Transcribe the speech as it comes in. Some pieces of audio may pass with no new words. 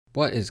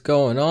What is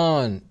going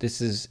on?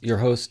 This is your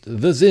host,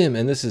 The Zim,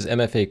 and this is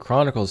MFA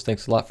Chronicles.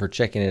 Thanks a lot for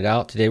checking it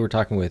out. Today we're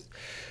talking with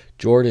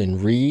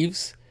Jordan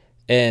Reeves.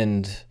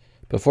 And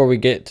before we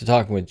get to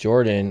talking with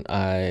Jordan,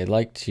 I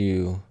like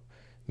to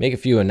make a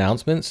few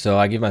announcements. So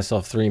I give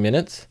myself 3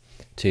 minutes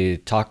to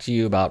talk to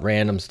you about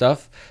random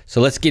stuff. So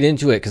let's get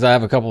into it because I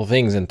have a couple of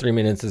things and 3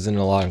 minutes isn't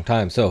a long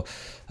time. So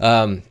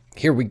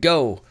here we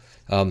go.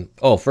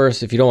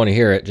 First, if you don't want to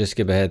hear it, just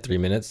skip ahead 3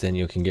 minutes, then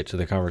you can get to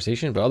the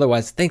conversation. But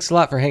otherwise, thanks a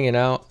lot for hanging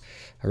out.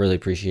 I really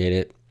appreciate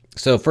it.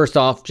 So first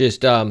off,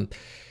 just,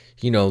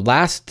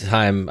 last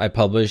time I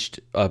published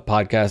a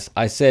podcast,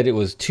 I said it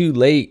was too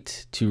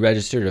late to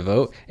register to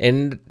vote.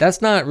 And that's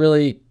not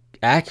really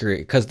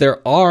accurate because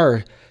there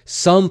are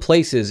some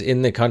places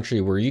in the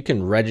country where you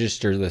can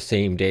register the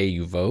same day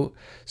you vote.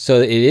 So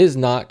it is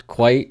not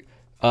quite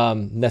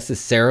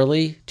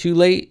necessarily too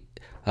late.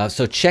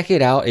 So check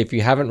it out if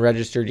you haven't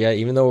registered yet,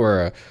 even though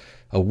we're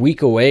a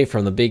week away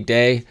from the big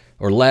day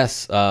or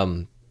less.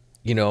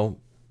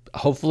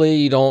 Hopefully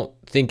you don't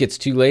think it's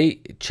too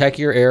late. Check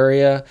your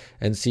area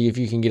and see if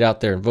you can get out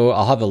there and vote.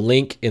 I'll have a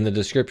link in the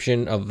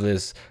description of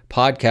this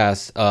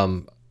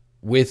podcast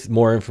with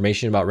more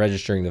information about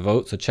registering to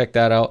vote. So check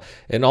that out.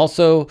 And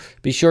also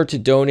be sure to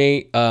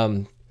donate.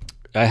 I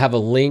have a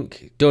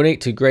link,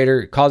 donate to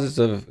greater causes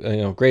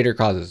greater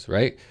causes,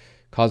 right?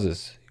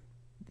 Causes,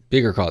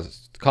 bigger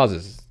causes.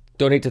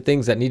 Donate to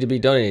things that need to be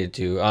donated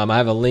to. I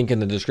have a link in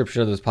the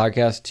description of this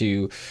podcast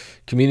to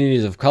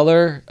communities of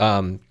color.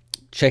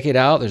 Check it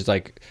out. There's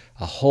like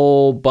a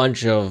whole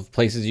bunch of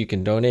places you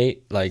can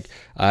donate. Like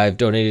I've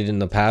donated in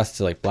the past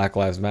to like Black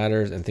Lives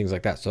Matters and things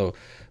like that. So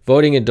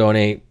voting and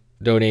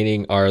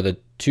donating are the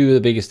two of the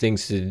biggest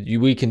things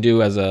we can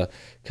do as a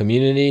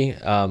community,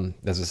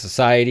 as a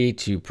society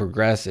to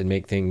progress and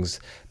make things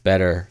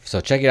better.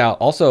 So check it out.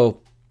 Also,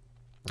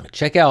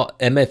 check out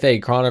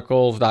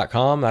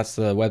mfachronicles.com. That's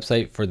the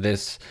website for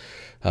this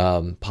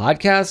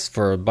podcast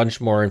for a bunch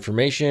more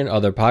information,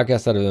 other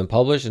podcasts that have been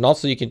published. And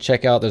also you can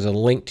check out, there's a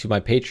link to my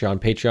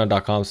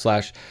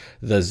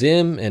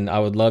patreon.com/thezim. And I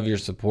would love your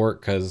support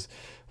because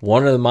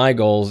one of my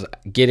goals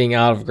getting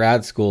out of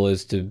grad school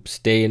is to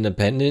stay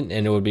independent.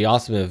 And it would be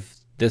awesome if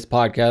this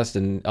podcast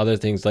and other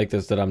things like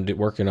this that I'm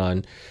working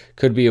on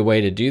could be a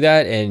way to do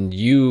that, and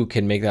you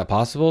can make that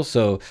possible.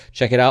 So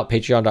check it out,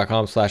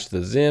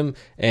 patreon.com/thezim.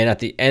 And at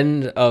the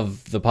end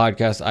of the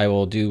podcast, I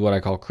will do what I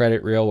call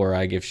credit reel, where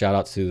I give shout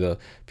outs to the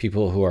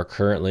people who are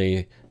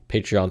currently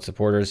Patreon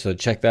supporters. So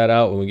check that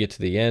out when we get to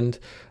the end.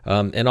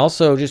 And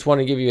also just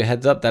want to give you a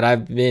heads up that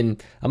I'm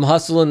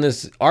hustling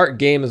this art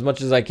game as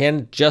much as I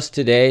can. Just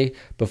today,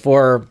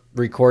 before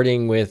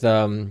recording with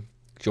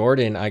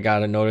Jordan, I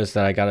got a notice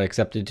that I got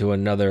accepted to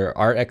another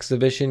art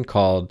exhibition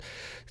called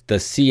the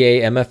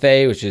CA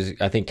MFA, which is,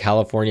 I think,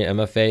 California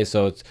MFA.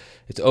 So it's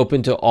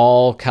open to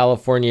all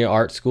California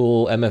art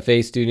school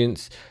MFA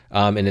students,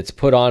 and it's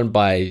put on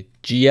by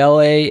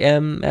GLA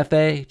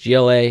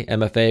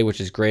MFA,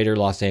 which is Greater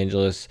Los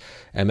Angeles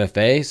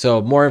MFA.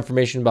 So more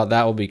information about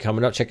that will be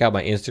coming up. Check out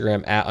my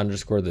Instagram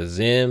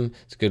 @_thezim.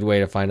 It's a good way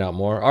to find out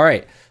more. All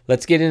right,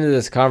 let's get into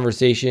this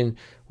conversation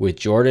with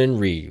Jordan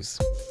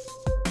Reeves.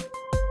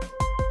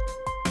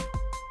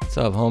 What's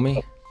up,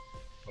 homie?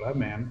 What up,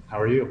 man? How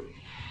are you?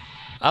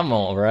 I'm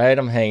all right.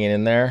 I'm hanging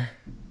in there.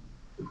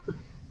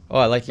 Oh,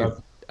 I like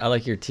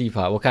your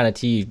teapot. What kind of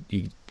tea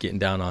you getting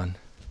down on?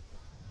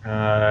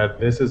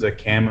 This is a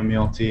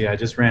chamomile tea. I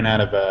just ran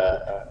out of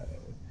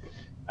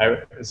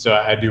so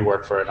I do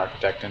work for an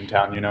architect in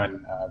town,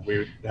 and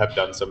we have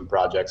done some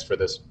projects for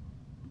this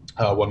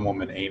one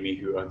woman, Amy,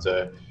 who owns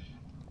a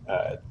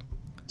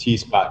tea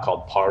spot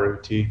called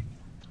Paru Tea.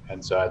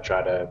 And so I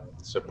try to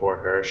support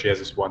her. She has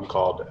this one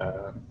called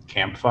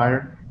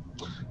Campfire.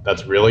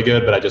 That's really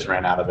good, but I just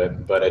ran out of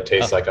it. But it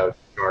tastes like a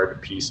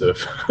charred piece of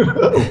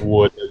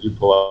wood that you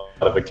pull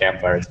out of a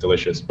campfire. It's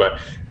delicious. But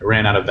I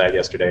ran out of that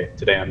yesterday.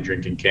 Today I'm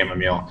drinking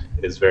chamomile.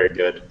 It is very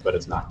good, but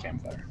it's not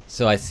campfire.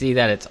 So I see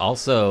that it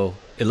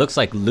looks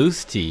like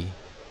loose tea,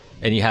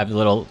 and you have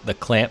the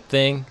clamp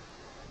thing.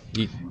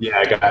 Yeah,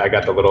 I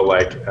got the little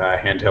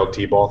handheld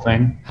tea ball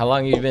thing. How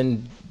long have you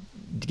been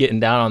getting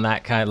down on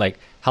that kind of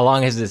how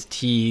long has this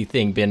tea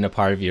thing been a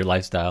part of your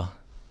lifestyle?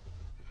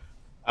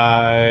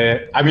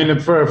 I mean,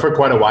 for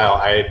quite a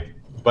while.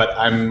 But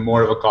I'm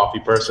more of a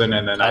coffee person,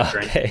 and then I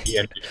drink tea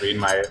in between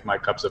my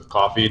cups of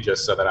coffee,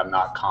 just so that I'm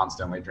not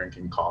constantly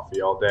drinking coffee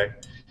all day.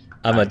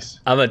 I'm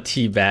a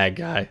tea bag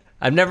guy.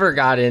 I've never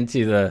got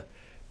into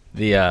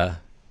the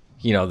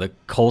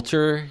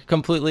culture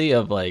completely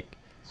of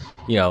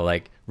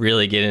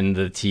really get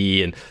into the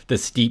tea and the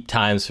steep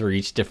times for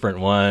each different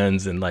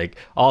ones and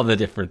all the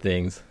different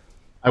things.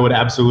 I would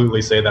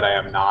absolutely say that I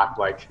am not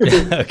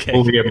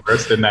fully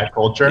immersed in that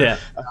culture. Yeah.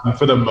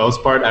 For the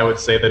most part, I would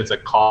say that it's a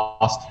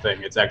cost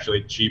thing. It's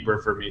actually cheaper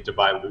for me to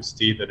buy loose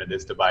tea than it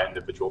is to buy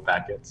individual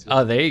packets.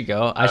 Oh, there you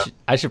go.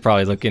 I should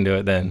probably look into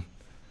it then.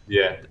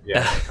 Yeah.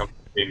 Come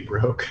being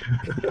broke.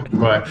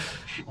 But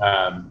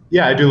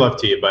I do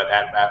love tea, but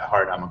at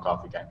heart, I'm a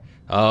coffee guy.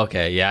 Oh,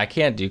 okay. Yeah, I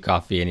can't do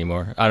coffee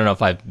anymore. I don't know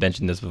if I've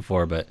mentioned this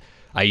before, but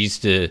I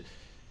used to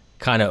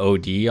kind of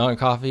OD on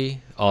coffee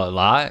a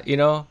lot,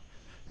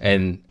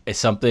 and it's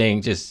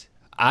something just,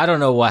 I don't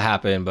know what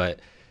happened, but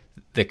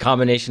the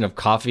combination of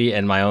coffee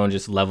and my own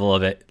just level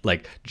of it,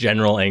 like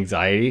general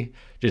anxiety,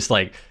 just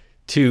like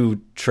two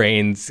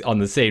trains on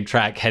the same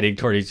track heading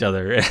toward each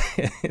other.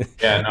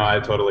 Yeah, no, I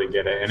totally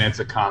get it. And it's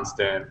a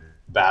constant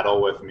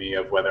battle with me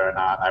of whether or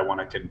not I want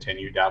to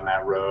continue down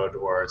that road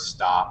or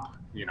stop.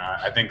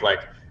 I think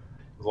like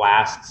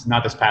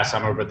not this past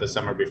summer, but the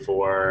summer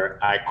before,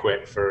 I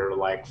quit for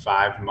like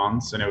 5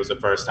 months. And it was the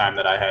first time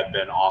that I had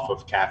been off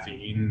of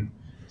caffeine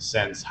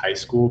since high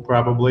school,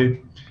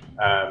 probably.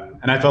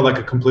 And I felt like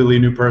a completely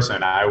new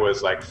person. I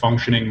was like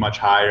functioning much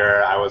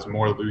higher. I was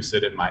more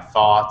lucid in my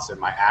thoughts and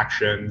my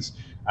actions.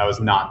 I was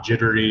not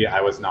jittery.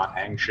 I was not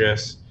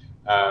anxious.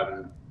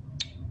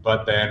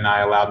 But then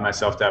I allowed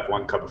myself to have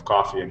 1 cup of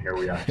coffee, and here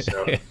we are.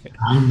 So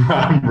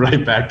I'm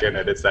right back in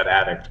it. It's that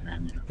addict,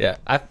 man. Yeah,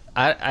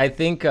 I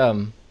think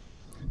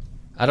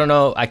I don't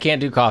know. I can't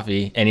do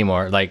coffee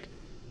anymore. Like,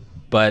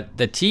 but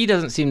the tea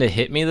doesn't seem to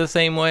hit me the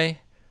same way.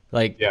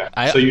 Like,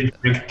 yeah. So you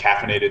drink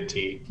caffeinated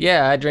tea?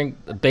 Yeah, I drink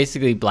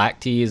basically black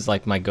tea is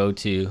like my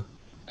go-to.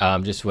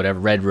 Just whatever,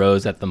 red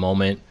rose at the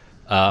moment.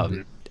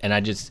 And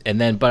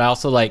but I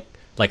also like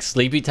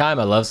sleepy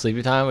time. I love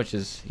sleepy time, which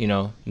is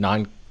no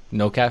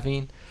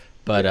caffeine.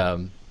 But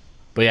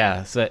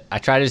yeah, so I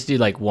try to just do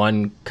like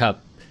 1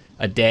 cup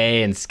a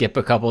day and skip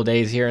a couple of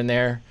days here and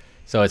there.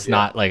 So it's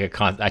not like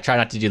I try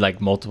not to do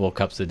like multiple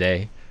cups a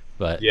day.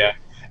 But yeah,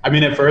 I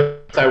mean, at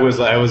first I was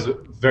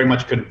very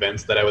much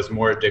convinced that I was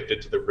more addicted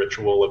to the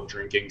ritual of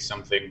drinking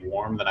something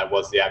warm than I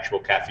was the actual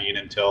caffeine,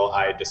 until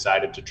I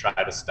decided to try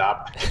to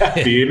stop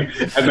caffeine.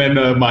 And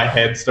then my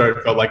head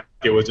felt like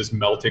it was just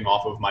melting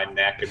off of my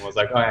neck, and was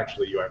like, oh,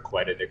 actually, you are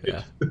quite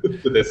addicted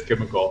to this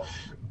chemical.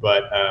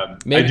 But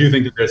I do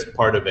think that there's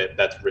part of it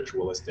that's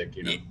ritualistic,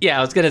 Yeah,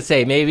 I was going to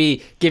say,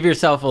 maybe give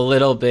yourself a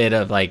little bit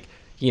of like,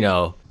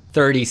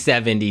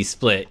 30-70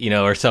 split,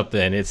 or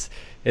something. It's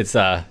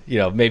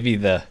maybe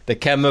the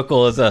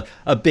chemical is a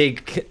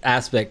big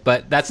aspect,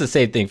 but that's the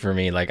same thing for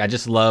me. Like, I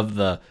just love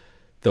the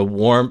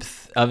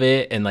warmth of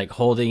it and like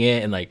holding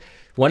it. And like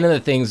one of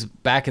the things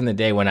back in the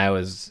day when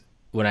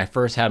I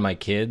first had my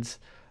kids,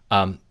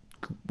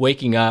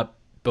 waking up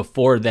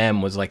before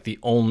them was like the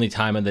only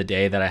time of the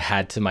day that I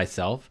had to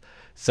myself.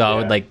 So I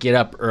would like get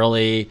up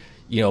early,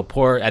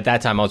 pour. At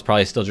that time I was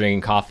probably still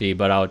drinking coffee,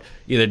 but I would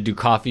either do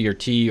coffee or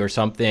tea or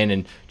something,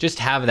 and just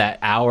have that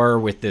hour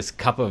with this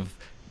cup of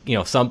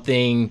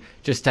something,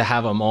 just to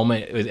have a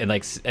moment.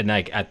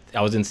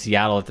 I was in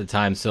Seattle at the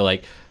time, so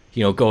like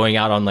going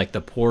out on like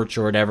the porch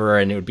or whatever,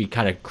 and it would be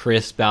kind of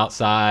crisp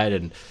outside,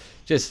 and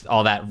just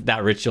all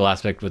that ritual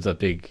aspect was a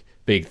big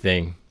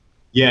thing.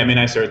 Yeah, I mean,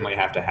 I certainly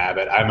have to have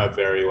it. I'm a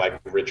very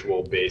like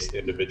ritual-based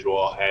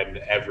individual, and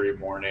every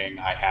morning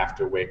I have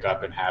to wake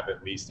up and have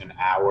at least an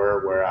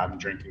hour where I'm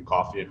drinking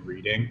coffee and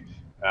reading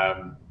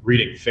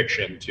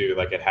fiction too.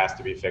 Like, it has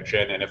to be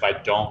fiction, and if I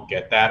don't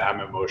get that, I'm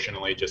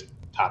emotionally just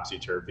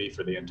topsy-turvy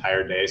for the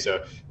entire day.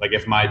 So like,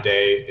 if my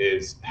day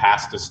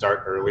has to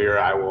start earlier,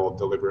 I will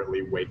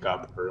deliberately wake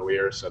up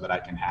earlier so that I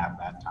can have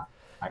that time.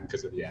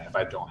 Because if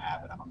I don't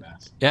have it, I'm a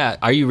mess. Yeah.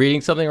 Are you reading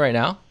something right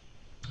now?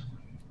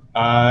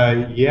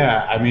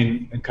 Yeah, I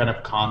mean, kind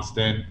of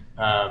constant.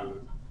 I've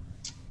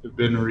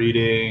been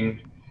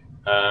reading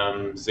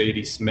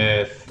Zadie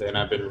Smith, and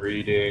I've been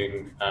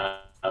reading,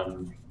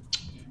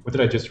 what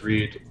did I just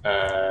read?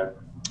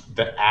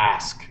 The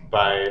Ask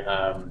by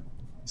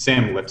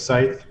Sam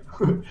Lipsythe,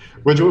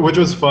 which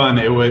was fun.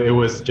 It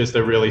was just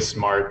a really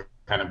smart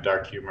kind of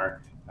dark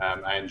humor.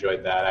 I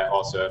enjoyed that. I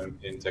also am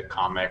into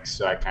comics,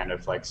 so I kind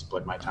of like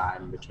split my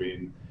time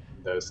between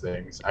those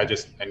things. I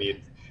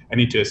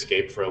need to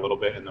escape for a little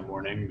bit in the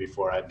morning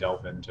before I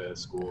delve into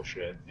school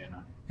shit,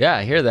 Yeah,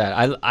 I hear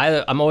that.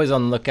 I'm always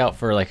on the lookout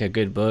for like a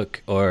good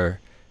book or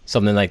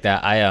something like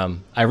that.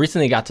 I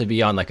recently got to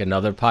be on like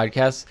another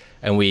podcast,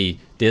 and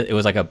it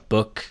was like a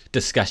book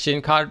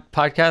discussion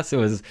podcast.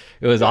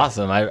 It was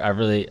awesome. I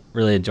really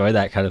enjoy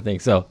that kind of thing.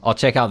 So I'll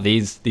check out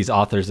these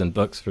authors and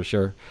books for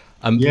sure.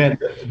 While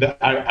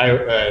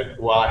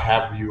I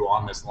have you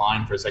on this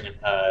line for a second,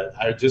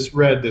 I just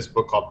read this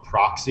book called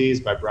Proxies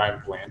by Brian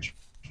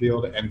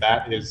Blanchfield, and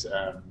that is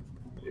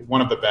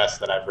one of the best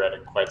that I've read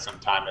in quite some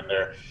time. And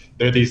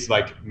they're these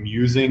like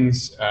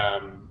musings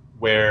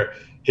where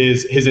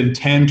his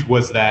intent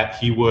was that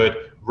he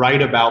would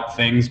write about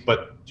things,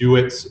 but do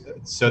it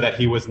so that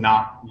he was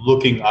not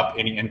looking up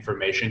any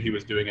information. He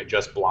was doing it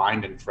just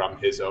blind and from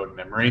his own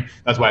memory.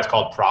 That's why it's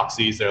called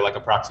proxies. They're like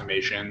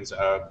approximations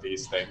of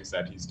these things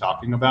that he's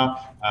talking about.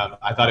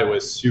 I thought it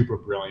was super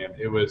brilliant.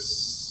 It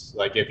was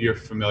like, if you're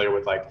familiar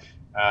with like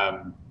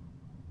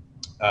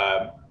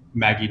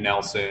Maggie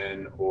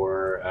Nelson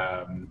or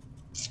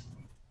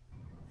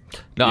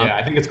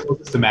I think it's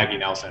closest to Maggie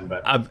Nelson,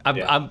 but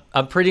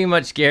I'm pretty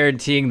much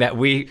guaranteeing that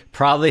we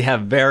probably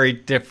have very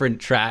different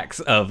tracks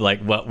of like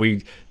what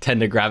we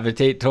tend to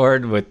gravitate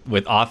toward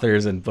with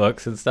authors and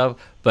books and stuff.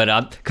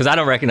 But because I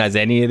don't recognize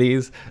any of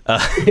these. No,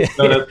 that's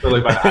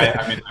totally fine.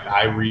 I mean,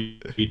 I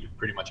read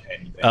pretty much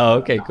anything. Oh,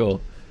 okay,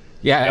 cool.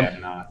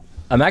 Yeah,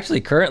 I'm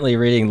actually currently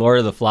reading Lord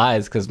of the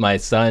Flies because my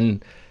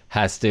son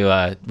has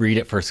to read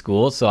it for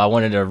school. So I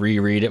wanted to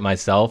reread it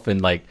myself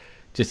and like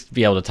just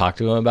be able to talk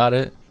to him about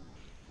it.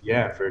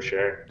 Yeah, for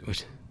sure.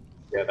 Which,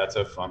 Yeah, that's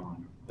a fun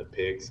one. The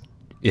pigs.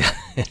 yeah,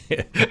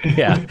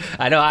 yeah.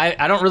 I know.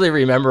 I don't really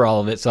remember all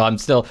of it, so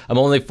I'm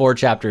only 4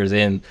 chapters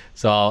in,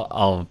 so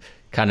I'll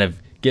kind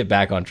of get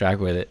back on track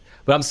with it.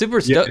 But I'm super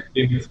Yeah, stoked.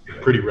 it's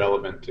pretty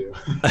relevant too.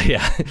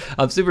 Yeah,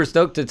 I'm super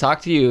stoked to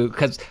talk to you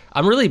because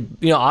I'm really,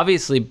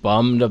 obviously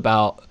bummed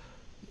about,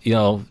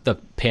 the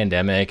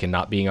pandemic and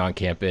not being on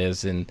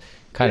campus and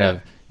kind Yeah.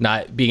 of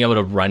not being able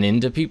to run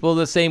into people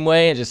the same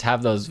way and just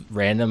have those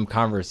random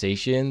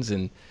conversations.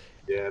 And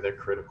Yeah, they're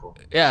critical.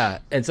 yeah,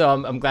 and so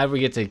I'm glad we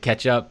get to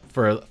catch up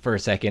for a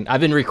second.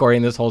 I've been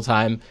recording this whole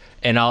time,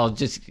 and I'll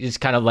just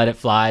kind of let it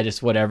fly,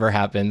 just whatever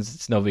happens.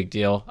 It's no big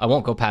deal. I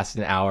won't go past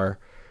an hour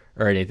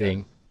or Yeah.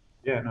 anything.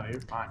 Yeah, no, you're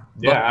fine.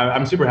 Yeah, But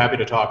I'm super happy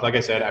to talk. Like I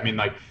said, I mean,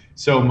 like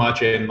so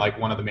much in like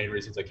one of the main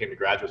reasons I came to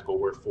graduate school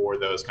were for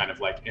those kind of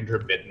like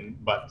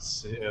intermittent but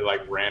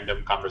like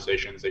random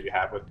conversations that you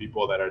have with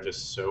people that are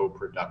just so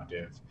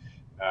productive.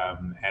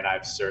 And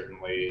I've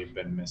certainly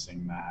been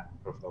missing that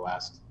over the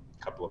last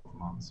couple of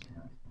months.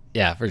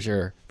 yeah, for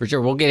sure, for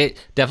sure, we'll get it.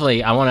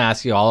 Definitely, I want to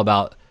ask you all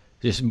about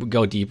just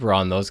go deeper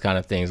on those kind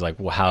of things,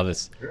 like how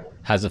this Sure.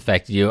 has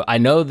affected you. I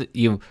know that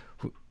you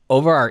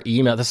over our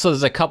email. So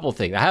there's a couple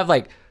things. I have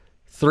like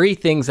 3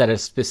 things that are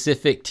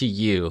specific to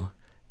you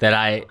that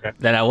I Okay.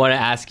 that I want to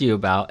ask you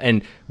about,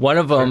 and one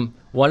of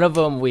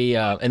them we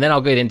and then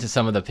I'll get into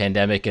some of the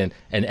pandemic and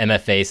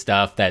MFA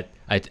stuff that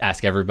I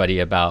ask everybody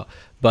about.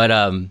 But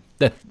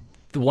the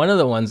one of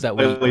the ones that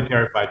we Really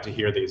terrified to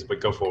hear these,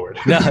 but go forward.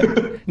 no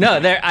no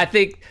there I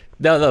think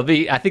no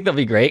I think they'll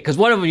be great because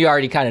one of them you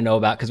already kind of know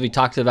about because we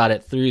talked about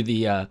it through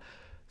the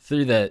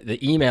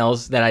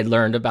emails that I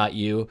learned about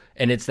you,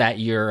 and it's that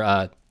you're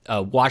a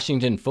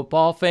Washington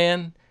football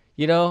fan,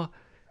 you know.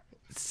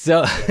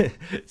 So,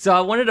 so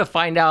I wanted to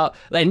find out,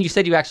 and you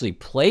said you actually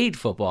played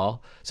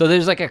football. So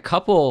there's like a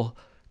couple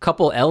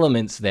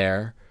elements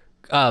there,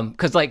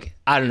 because like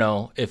I don't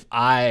know if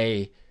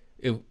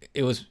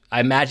it was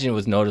I imagine it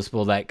was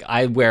noticeable that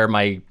I wear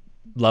my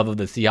love of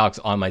the Seahawks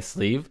on my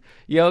sleeve,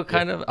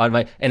 kind of on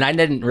my, and I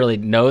didn't really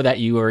know that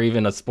you were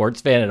even a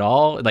sports fan at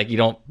all. Like you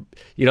don't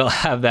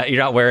have that.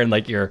 You're not wearing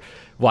like your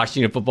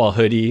Washington football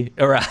hoodie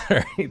around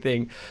or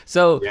anything.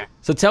 So Yeah.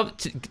 so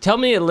tell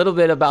me a little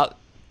bit about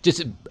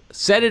just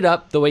set it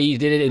up the way you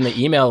did it in the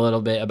email a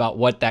little bit about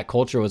what that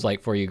culture was like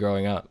for you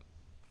growing up.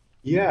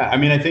 Yeah, I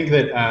mean, I think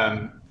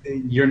that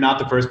you're not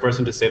the first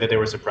person to say that they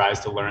were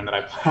surprised to learn that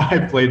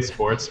I played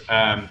sports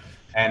and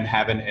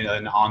have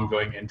an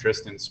ongoing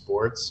interest in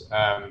sports.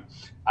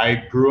 I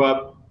grew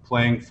up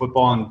playing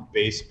football and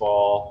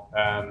baseball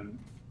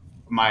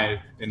my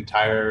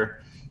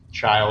entire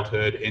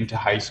childhood into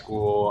high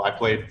school. I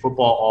played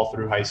football all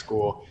through high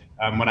school.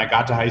 When I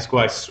got to high school,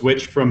 I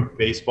switched from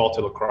baseball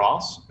to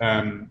lacrosse,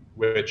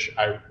 which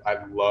I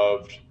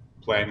loved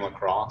playing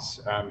lacrosse,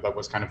 but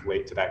was kind of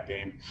late to that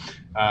game.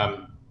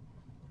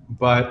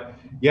 But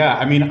yeah,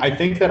 I mean, I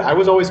think that I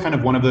was always kind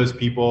of one of those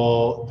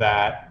people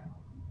that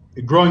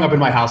growing up in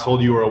my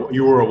household, you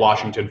were a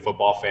Washington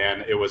football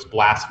fan. It was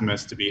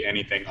blasphemous to be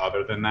anything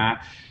other than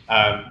that.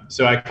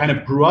 So I kind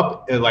of grew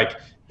up like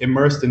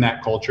immersed in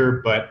that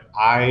culture, but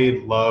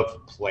I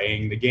love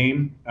playing the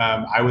game.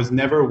 I was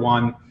never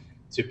one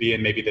to be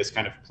in maybe this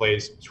kind of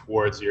plays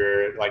towards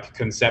your like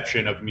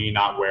conception of me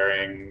not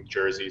wearing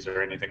jerseys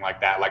or anything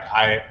like that. Like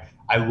I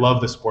love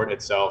the sport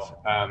itself.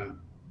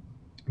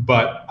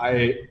 But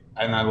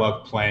I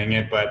love playing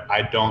it, but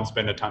I don't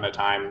spend a ton of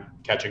time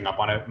catching up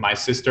on it. My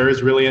sister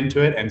is really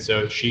into it, and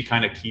so she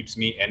kind of keeps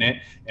me in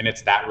it, and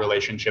it's that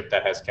relationship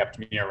that has kept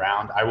me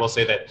around. I will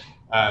say that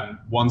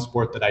one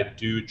sport that I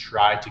do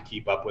try to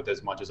keep up with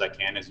as much as I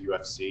can is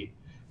UFC.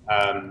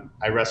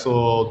 I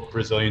wrestled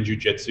Brazilian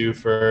Jiu-Jitsu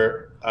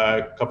for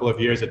a couple of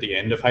years at the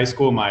end of high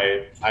school.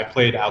 I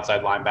played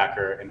outside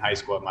linebacker in high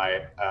school.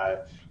 My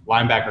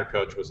linebacker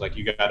coach was like,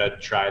 "You got to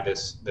try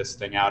this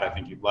thing out. I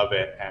think you'd love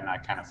it." And I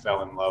kind of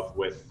fell in love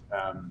with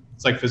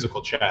it's like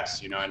physical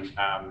chess, and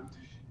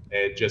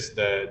it just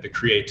the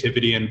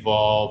creativity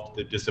involved,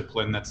 the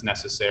discipline that's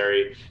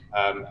necessary.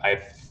 I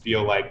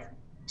feel like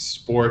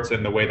sports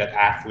and the way that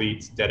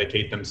athletes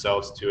dedicate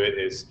themselves to it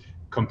is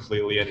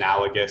completely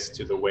analogous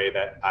to the way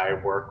that I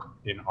work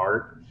in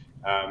art.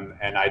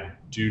 And I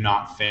do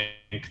not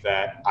think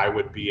that I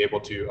would be able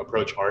to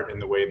approach art in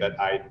the way that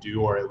I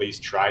do, or at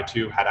least try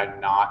to, had I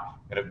not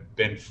have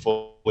been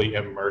fully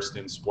immersed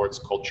in sports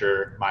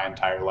culture my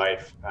entire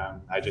life.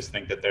 I just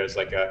think that there's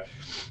like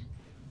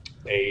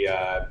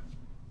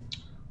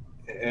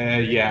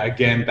yeah,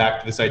 again, back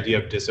to this idea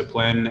of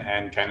discipline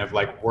and kind of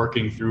like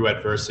working through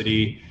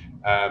adversity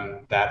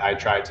that I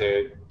try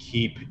to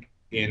keep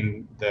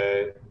in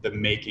the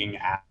making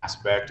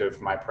aspect of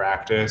my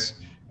practice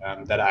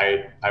that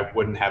I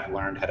wouldn't have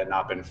learned had it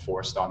not been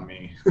forced on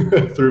me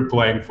through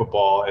playing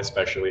football,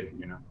 especially,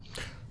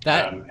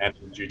 That and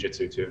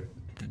jiu-jitsu too.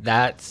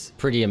 that's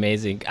pretty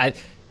amazing.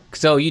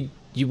 So we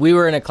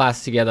were in a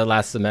class together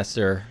last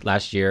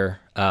year.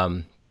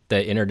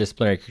 the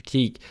interdisciplinary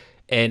critique.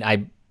 And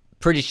I'm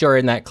pretty sure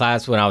in that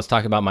class, when I was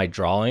talking about my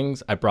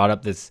drawings, I brought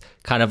up this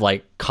kind of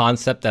like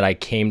concept that I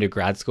came to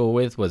grad school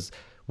with was,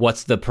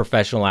 what's the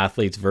professional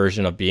athlete's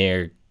version of being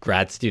a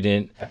grad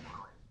student?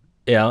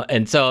 You know,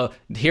 and so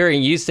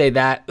hearing you say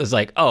that was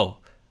like, oh,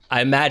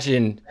 I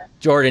imagine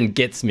Jordan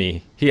gets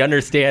me. He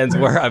understands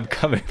where I'm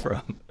coming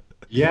from.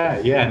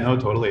 Yeah, no,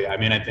 totally. I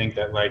mean, I think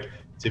that like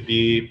if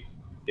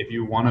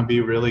you want to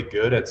be really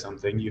good at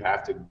something, you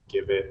have to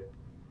give it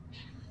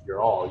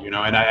your all, you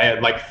know. And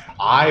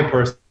I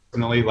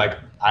personally, like,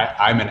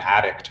 I'm an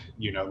addict,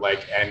 you know,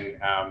 like, and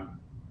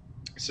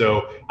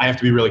so I have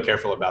to be really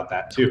careful about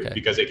that too,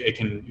 because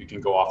you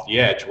can go off the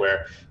edge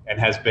and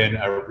has been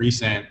a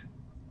recent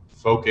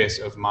focus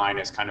of mine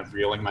is kind of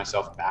reeling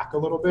myself back a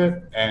little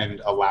bit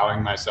and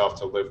allowing myself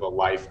to live a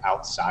life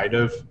outside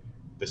of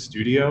the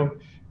studio.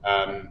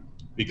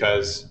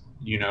 Because,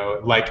 you know,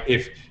 like,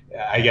 if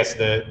I guess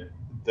the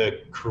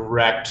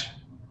correct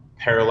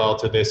parallel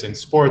to this in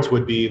sports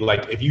would be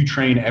like, if you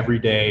train every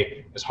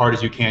day as hard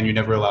as you can, you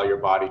never allow your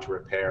body to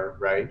repair,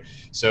 right?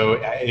 So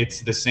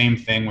it's the same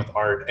thing with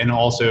art. And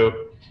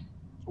also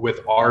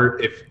with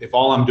art, if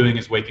all I'm doing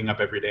is waking up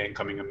every day and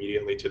coming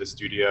immediately to the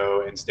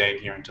studio and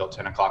staying here until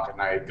 10 o'clock at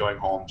night, going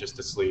home just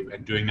to sleep,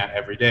 and doing that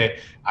every day,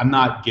 I'm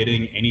not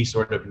getting any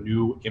sort of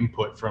new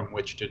input from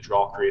which to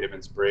draw creative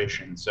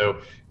inspiration.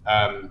 So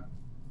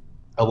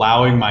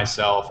allowing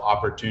myself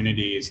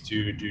opportunities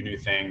to do new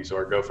things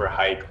or go for a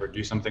hike or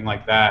do something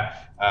like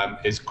that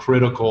is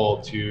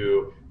critical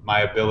to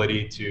my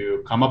ability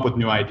to come up with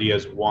new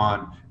ideas,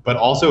 one, but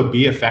also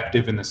be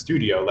effective in the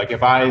studio. Like,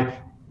 if I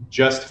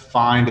just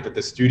find that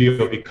the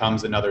studio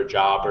becomes another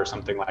job or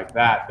something like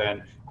that,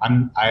 then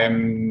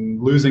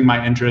I'm losing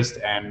my interest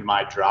and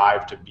my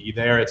drive to be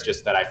there. It's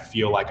just that I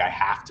feel like I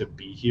have to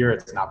be here.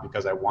 It's not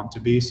because I want to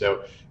be.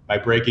 So by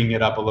breaking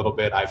it up a little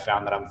bit, I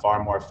found that I'm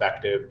far more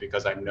effective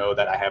because I know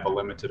that I have a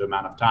limited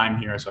amount of time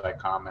here. So I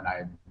come and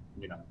I,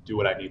 you know, do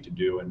what I need to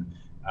do, and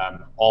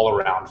all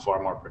around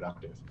far more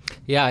productive.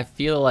 Yeah, I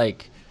feel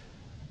like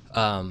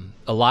a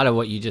lot of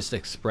what you just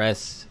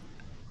expressed,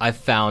 I've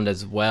found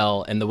as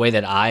well, and the way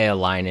that I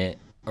align it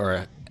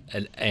or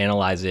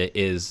analyze it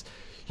is,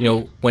 you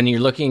know, when you're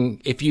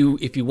looking, if you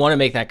want to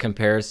make that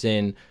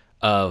comparison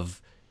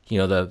of, you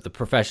know, the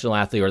professional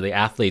athlete or the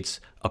athlete's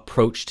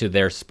approach to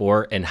their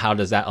sport and how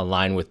does that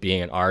align with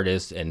being an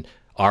artist and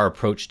our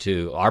approach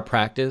to our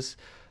practice,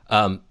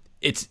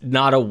 it's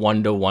not a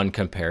one-to-one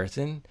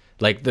comparison.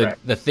 Like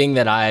the thing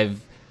that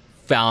I've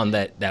found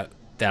that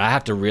I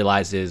have to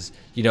realize is,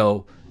 you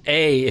know,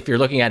 if you're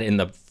looking at it in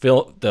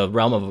the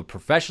realm of a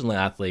professional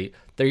athlete,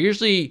 they're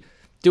usually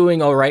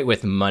doing all right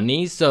with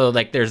money. So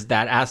like there's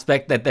that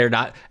aspect that they're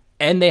not,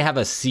 and they have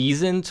a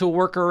season to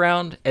work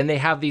around, and they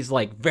have these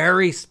like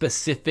very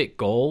specific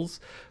goals.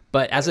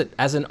 But as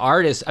an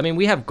artist, I mean,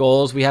 we have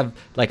goals, we have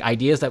like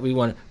ideas that we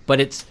want, but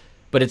it's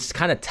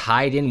kind of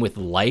tied in with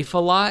life a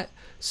lot.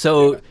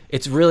 So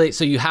it's really,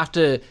 so you have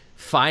to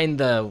find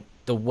the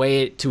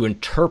way to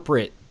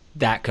interpret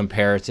that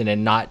comparison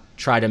and not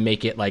try to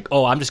make it like,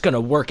 oh, I'm just going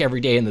to work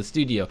every day in the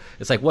studio.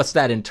 It's like, what's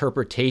that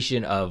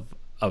interpretation of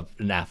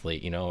an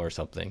athlete, you know, or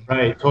something.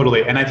 Right,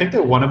 totally. And I think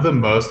that one of the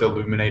most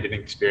illuminating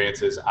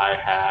experiences I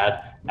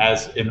had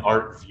as an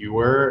art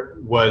viewer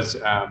was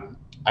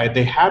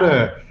they had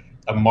a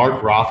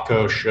Mark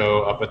Rothko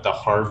show up at the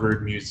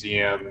Harvard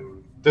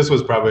Museum. This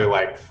was probably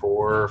like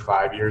 4 or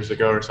 5 years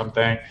ago or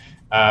something.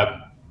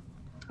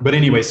 But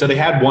anyway, so they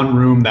had one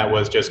room that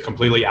was just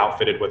completely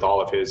outfitted with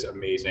all of his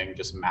amazing,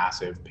 just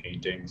massive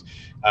paintings.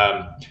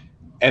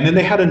 And then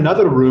they had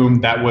another room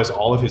that was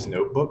all of his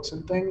notebooks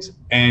and things.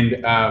 And,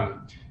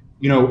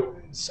 you know,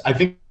 I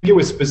think it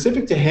was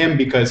specific to him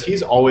because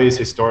he's always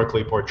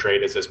historically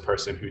portrayed as this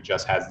person who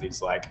just has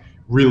these like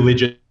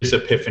religious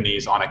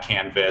epiphanies on a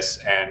canvas,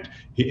 and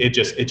it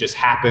just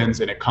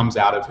happens and it comes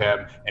out of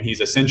him. And he's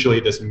essentially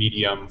this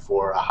medium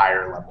for a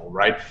higher level,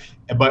 right?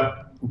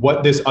 But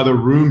what this other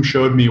room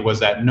showed me was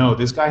that, no,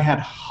 this guy had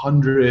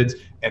hundreds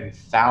and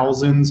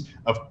thousands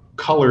of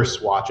color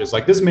swatches.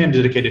 Like, this man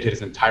dedicated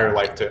his entire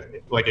life to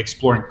like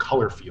exploring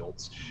color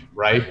fields,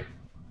 right?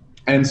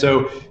 And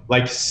so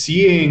like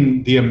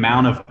seeing the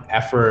amount of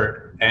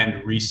effort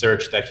and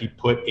research that he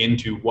put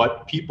into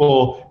what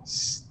people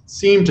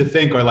seem to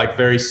think are like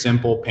very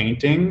simple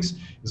paintings,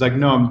 is like,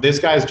 no, this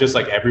guy's just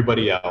like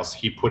everybody else.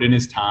 He put in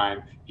his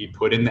time, he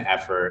put in the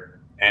effort,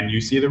 and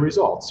you see the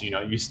results. You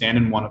know, you stand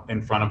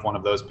in front of one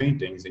of those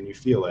paintings and you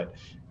feel it.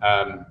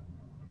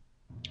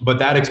 But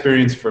that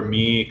experience for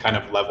me kind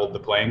of leveled the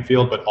playing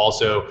field, but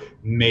also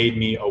made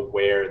me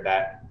aware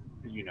that,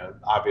 you know,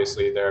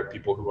 obviously there are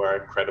people who are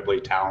incredibly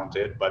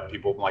talented, but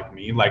people like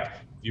me, like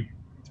if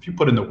you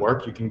put in the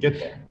work, you can get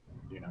there,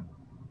 you know?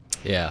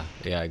 Yeah,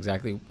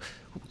 exactly.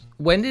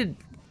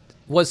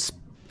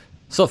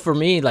 So for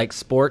me, like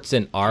sports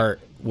and art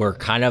were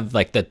kind of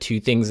like the two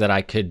things that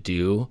I could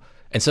do.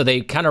 And so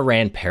they kind of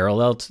ran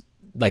parallel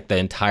like the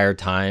entire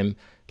time,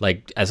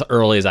 like as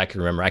early as I can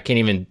remember.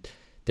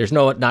 There's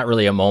not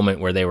really a moment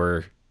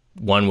where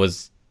one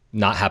was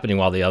not happening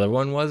while the other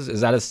one was.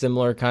 Is that a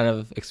similar kind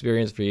of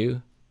experience for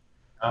you?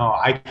 Oh,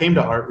 I came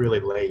to art really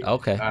late.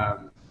 Okay.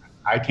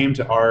 I came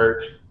to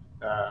art,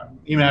 I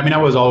mean, I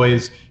was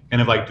always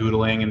kind of like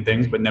doodling and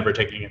things, but never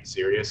taking it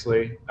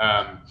seriously.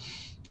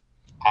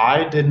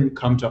 I didn't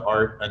come to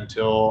art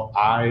until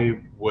I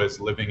was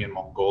living in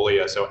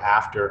Mongolia, so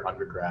after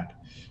undergrad.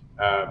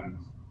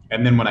 Um,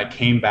 and then when I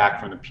came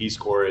back from the Peace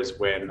Corps is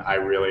when I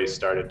really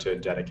started to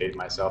dedicate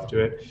myself to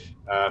it.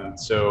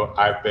 So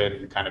I've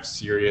been kind of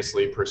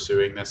seriously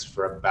pursuing this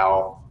for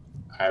about,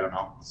 I don't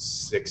know,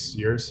 6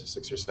 years,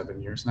 6 or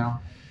 7 years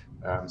now.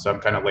 So I'm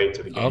kind of late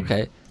to the game.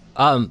 Okay.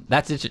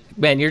 That's it.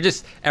 Man, you're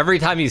just every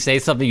time you say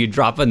something, you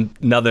drop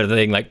another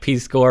thing like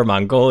Peace Corps,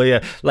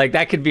 Mongolia. Like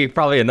that could be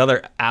probably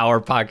another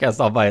hour podcast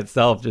all by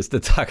itself just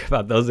to talk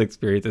about those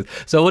experiences.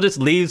 So we'll just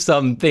leave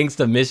some things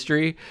to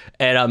mystery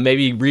and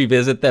maybe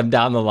revisit them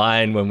down the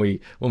line when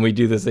we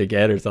do this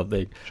again or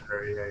something.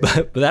 Sure, yeah,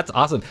 yeah. But that's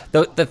awesome.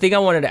 The thing I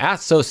wanted to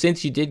ask. So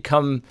since you did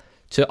come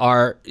to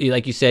art,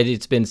 like you said,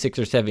 it's been 6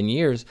 or 7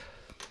 years.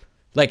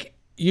 Like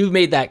you've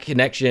made that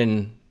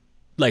connection.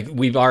 Like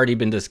we've already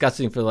been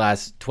discussing for the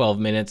last 12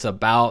 minutes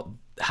about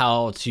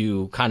how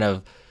to kind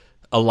of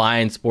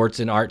align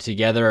sports and art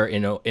together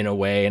in a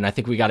way. And I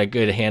think we got a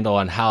good handle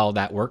on how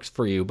that works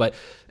for you. But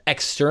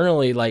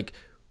externally, like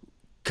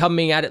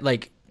coming at it,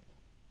 like,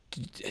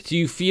 have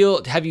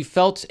you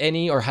felt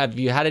any, or have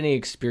you had any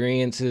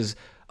experiences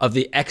of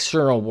the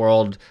external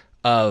world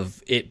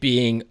of it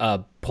being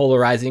a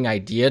polarizing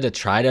idea to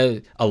try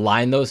to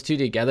align those two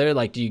together?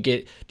 Like,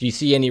 do you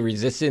see any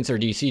resistance, or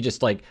do you see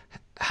just like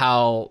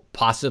how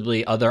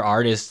possibly other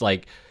artists,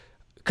 like,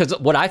 because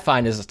what I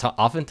find is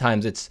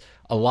oftentimes it's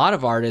a lot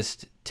of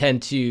artists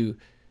tend to,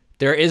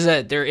 there is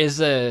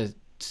a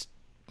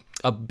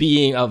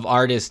being of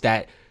artists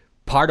that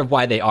part of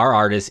why they are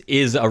artists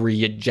is a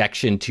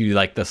rejection to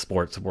like the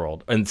sports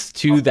world and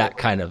to that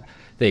kind of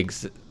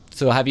things.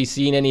 So have you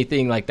seen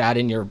anything like that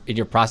in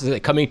your process,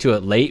 like coming to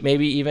it late,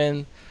 maybe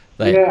even?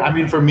 Like, Yeah, I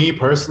mean, for me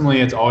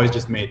personally, it's always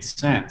just made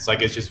sense.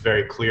 Like, it's just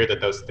very clear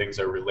that those things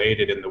are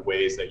related, and the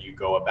ways that you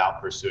go about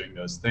pursuing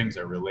those things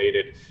are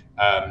related.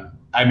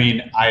 I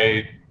mean,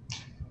 I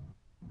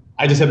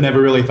just have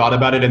never really thought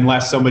about it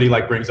unless somebody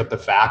like brings up the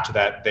fact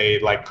that they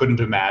like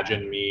couldn't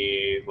imagine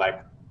me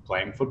like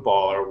playing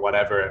football or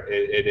whatever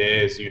it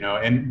is,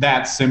 and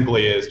that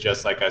simply is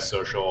just like a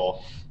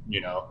social,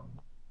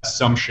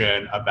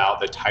 assumption about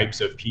the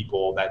types of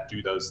people that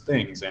do those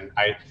things. And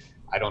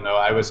I don't know.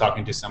 I was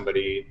talking to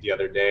somebody the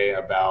other day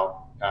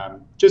about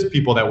just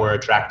people that were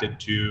attracted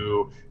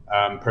to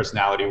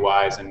personality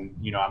wise. And,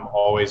 I'm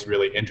always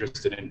really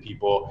interested in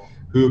people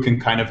who can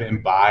kind of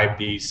imbibe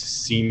these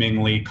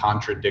seemingly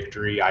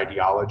contradictory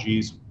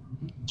ideologies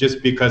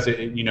just because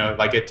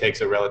it takes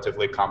a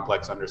relatively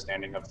complex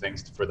understanding of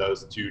things for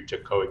those two to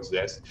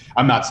coexist.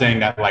 I'm not saying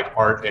that like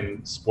art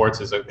and sports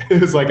is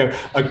like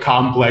a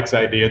complex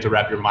idea to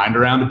wrap your mind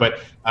around, but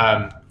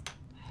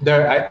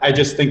I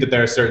just think that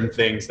there are certain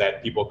things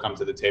that people come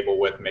to the table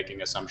with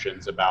making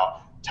assumptions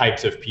about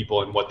types of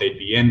people and what they'd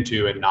be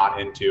into and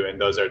not into, and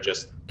those are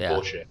just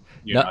bullshit.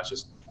 It's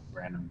just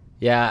random.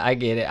 Yeah, I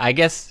get it. I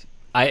guess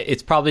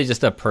it's probably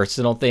just a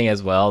personal thing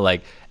as well.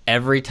 Like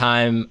every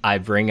time I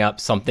bring up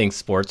something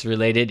sports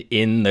related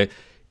in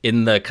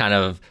the kind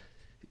of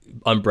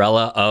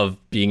umbrella of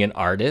being an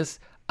artist,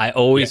 I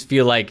always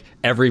feel like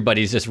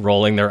everybody's just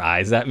rolling their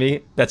eyes at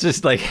me. That's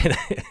just like.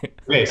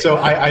 Okay, so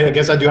I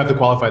guess I do have to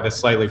qualify this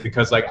slightly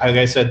because, like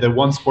I said, the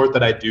one sport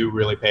that I do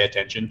really pay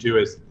attention to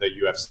is the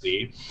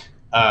UFC,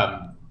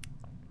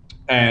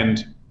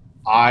 and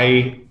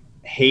I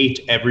hate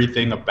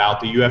everything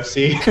about the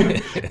UFC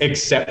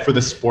except for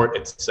the sport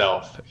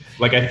itself.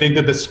 Like, I think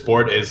that the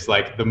sport is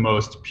like the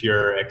most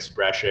pure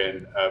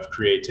expression of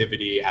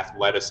creativity,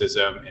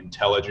 athleticism,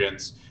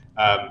 intelligence,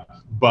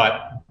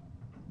 but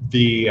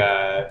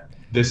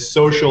the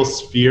social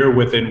sphere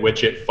within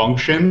which it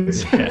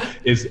functions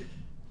is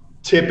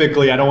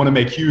typically, I don't want to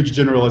make huge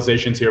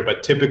generalizations here,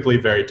 but typically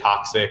very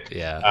toxic.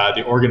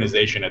 The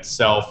organization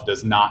itself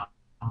does not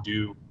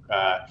do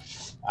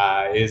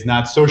is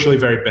not socially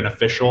very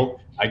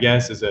beneficial, I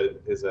guess is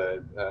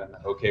an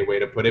okay way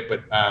to put it.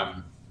 But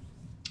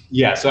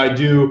so I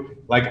do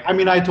like, I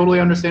mean, I totally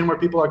understand where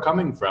people are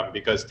coming from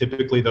because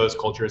typically those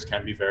cultures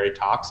can be very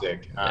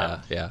toxic,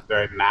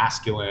 very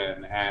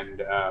masculine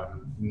and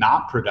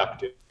not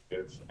productive.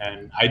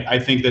 And I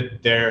think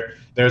that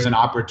there's an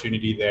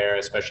opportunity there,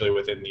 especially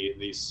within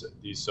these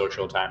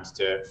social times,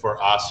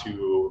 for us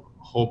who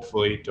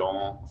hopefully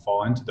don't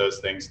fall into those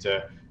things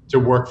to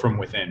work from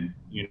within,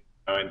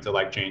 and to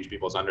like change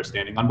people's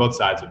understanding on both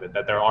sides of it,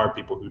 that there are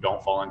people who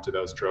don't fall into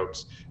those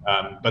tropes,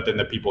 but then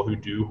the people who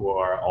do, who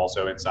are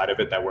also inside of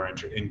it that we're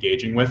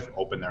engaging with,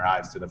 open their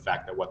eyes to the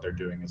fact that what they're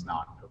doing is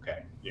not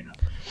okay.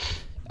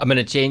 I'm going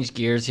to change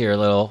gears here a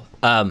little.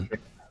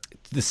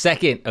 The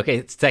second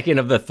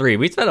of the three.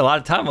 We spent a lot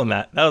of time on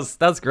that. That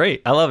was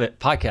great. I love it.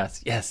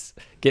 Podcast. Yes.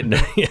 Getting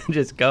to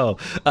just go.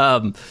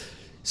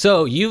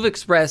 So you've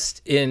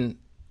expressed in,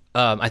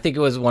 I think it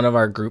was one of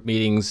our group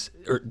meetings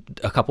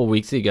a couple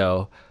weeks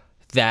ago,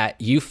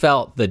 that you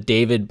felt the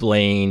David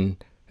Blaine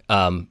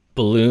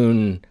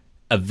balloon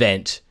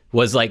event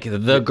was like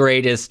the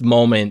greatest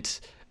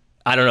moment,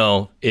 I don't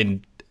know,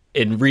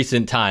 in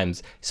recent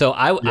times. So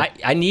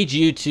I need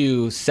you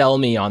to sell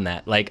me on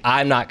that. Like,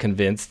 I'm not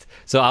convinced.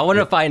 So I want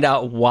to find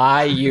out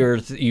why you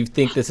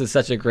think this is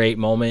such a great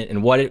moment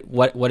and what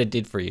it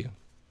did for you.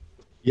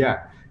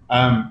 Yeah.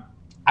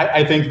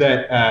 I think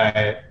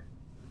that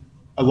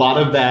a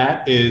lot of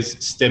that is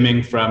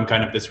stemming from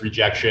kind of this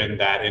rejection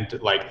that into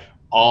like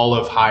all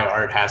of high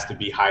art has to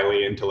be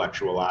highly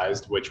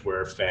intellectualized, which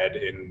we're fed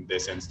in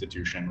this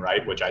institution,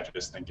 right? Which I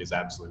just think is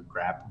absolute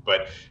crap.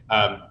 But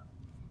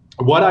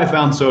what I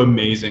found so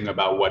amazing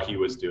about what he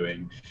was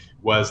doing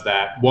was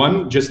that,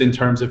 one, just in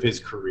terms of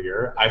his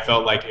career, I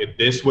felt like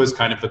this was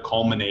kind of the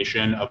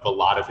culmination of a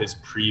lot of his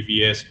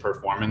previous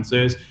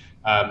performances,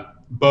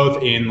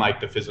 both in like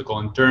the physical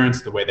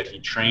endurance, the way that he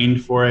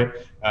trained for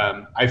it.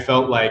 I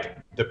felt like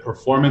the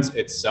performance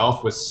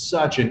itself was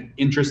such an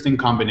interesting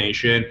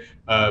combination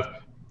of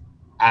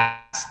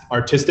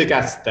artistic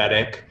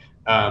aesthetic,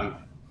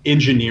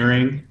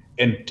 engineering,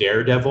 and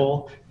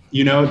daredevil,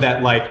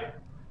 that like,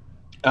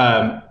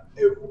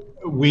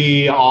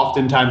 we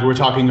oftentimes we're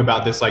talking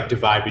about this like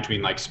divide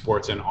between like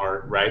sports and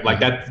art, right? Like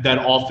that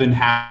often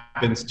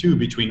happens too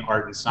between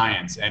art and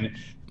science. And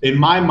in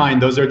my mind,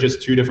 those are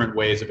just two different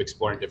ways of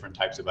exploring different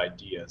types of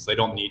ideas. They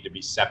don't need to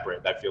be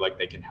separate. I feel like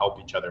they can help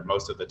each other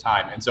most of the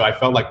time. And so I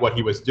felt like what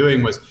he was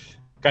doing was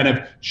kind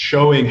of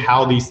showing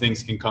how these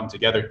things can come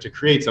together to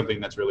create something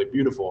that's really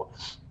beautiful.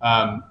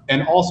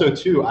 And also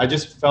too, I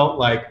just felt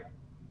like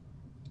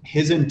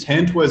his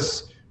intent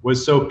was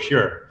so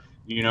pure,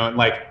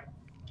 like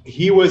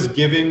he was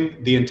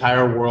giving the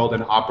entire world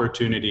an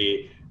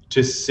opportunity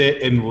to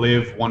sit and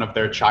live one of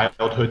their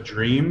childhood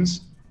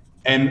dreams.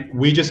 And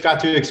we just got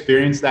to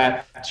experience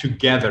that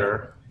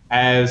together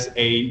as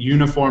a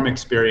uniform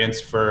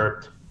experience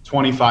for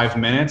 25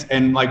 minutes.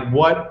 And like,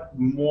 what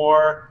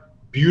more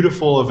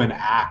beautiful of an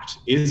act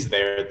is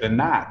there than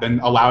that, than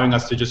allowing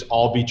us to just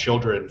all be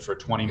children for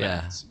 20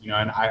 minutes,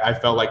 and I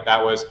felt like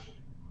that was,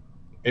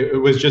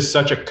 it was just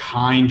such a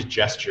kind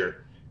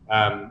gesture.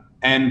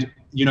 And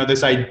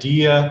this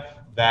idea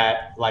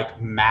that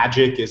like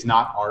magic is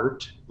not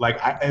art, like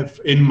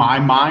in my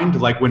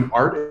mind, like when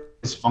art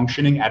is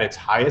functioning at its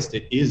highest,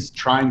 it is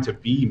trying to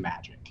be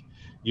magic,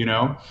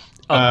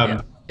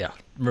 I'm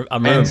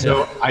and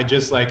so I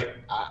just like,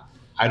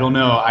 I don't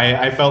know,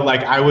 I felt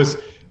like I was,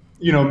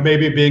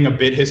 maybe being a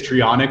bit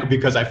histrionic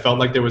because I felt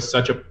like there was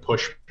such a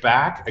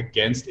pushback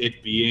against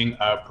it being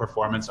a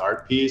performance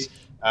art piece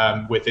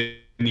within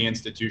the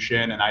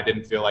institution, and I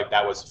didn't feel like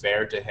that was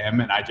fair to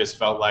him. And I just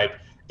felt like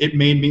it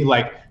made me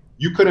like,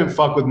 you couldn't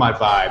fuck with my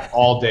vibe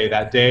all day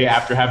that day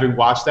after having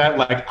watched that.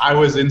 Like, I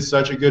was in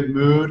such a good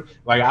mood.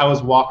 Like, I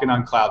was walking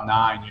on cloud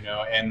nine,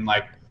 and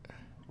like,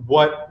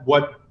 what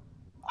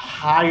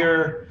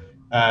higher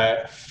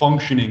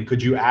functioning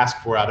could you ask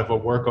for out of a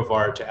work of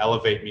art to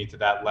elevate me to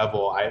that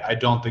level? I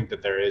don't think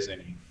that there is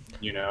any,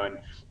 and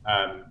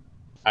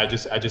I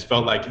just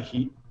felt like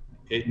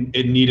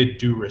it needed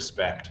due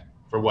respect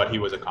for what he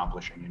was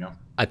accomplishing,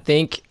 I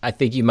think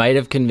you might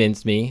have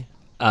convinced me.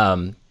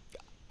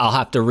 I'll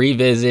have to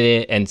revisit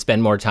it and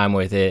spend more time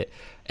with it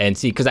and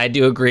see, because I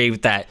do agree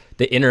with that,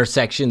 the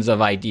intersections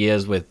of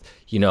ideas with,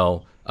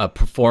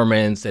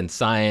 performance and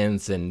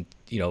science and,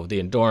 the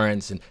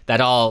endurance and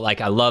that all, like,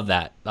 I love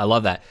that.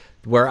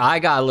 Where I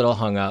got a little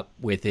hung up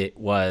with it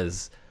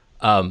was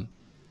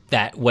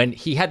that when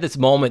he had this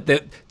moment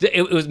that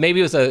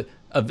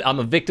I'm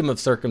a victim of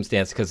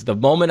circumstance, because the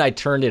moment I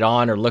turned it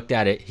on or looked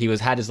at it, he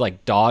had his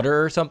like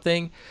daughter or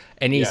something.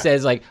 And he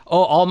says like,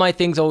 oh, all my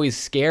things always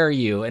scare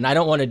you. And I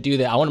don't want to do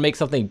that. I want to make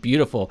something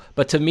beautiful.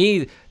 But to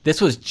me,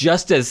 this was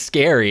just as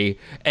scary.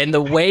 And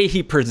the way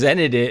he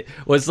presented it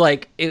was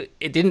like, it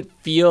didn't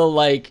feel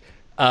like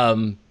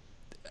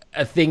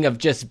a thing of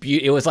just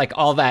beauty. It was like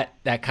all that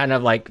kind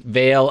of like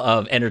veil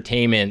of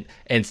entertainment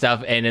and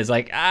stuff. And it's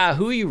like,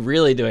 who are you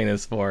really doing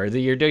this for? Is it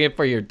you're doing it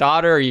for your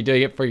daughter? Or are you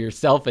doing it for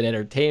yourself and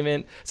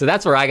entertainment? So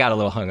that's where I got a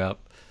little hung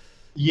up.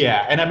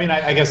 Yeah, and I mean,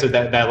 I guess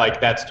that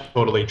like that's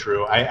totally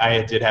true.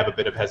 I did have a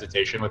bit of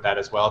hesitation with that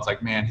as well. It's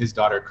like, man, his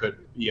daughter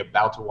could be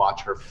about to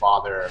watch her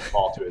father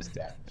fall to his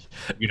death,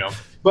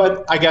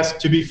 But I guess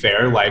to be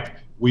fair, like,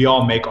 we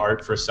all make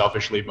art for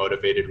selfishly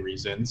motivated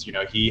reasons.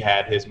 He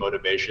had his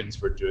motivations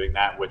for doing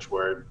that, which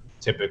were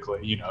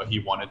typically, he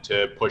wanted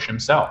to push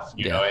himself,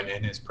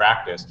 in his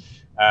practice,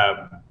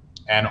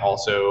 and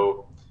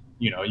also,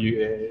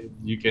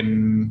 you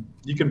can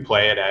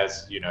play it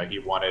as, he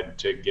wanted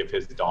to give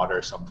his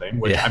daughter something,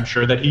 which I'm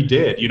sure that he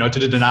did.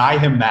 To deny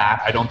him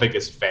that, I don't think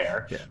is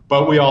fair. Yeah.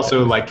 But we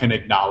also like can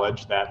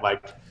acknowledge that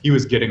like he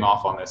was getting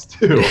off on this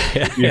too,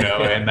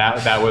 and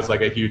that was like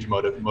a huge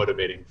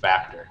motivating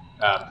factor.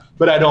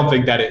 But I don't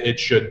think that it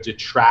should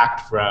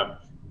detract from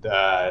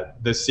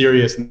the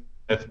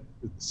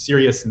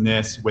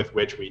seriousness with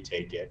which we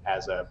take it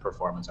as a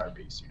performance art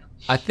piece.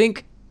 I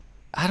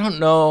don't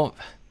know.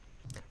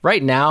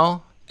 Right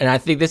now, and I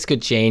think this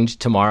could change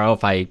tomorrow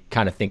if I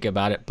kind of think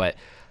about it, but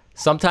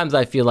sometimes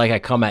I feel like I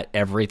come at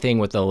everything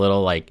with a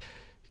little like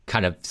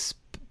kind of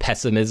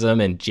pessimism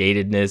and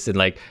jadedness,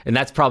 and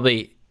that's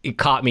probably it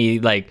caught me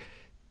like,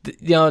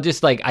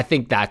 just like, I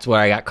think that's where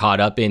I got caught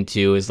up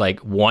into, is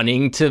like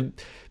wanting to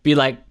be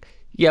like,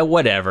 yeah,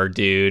 whatever,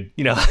 dude.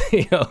 Yeah,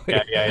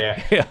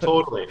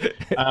 totally.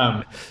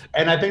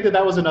 And I think that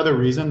that was another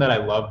reason that I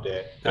loved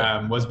it,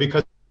 was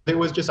because it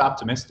was just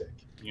optimistic.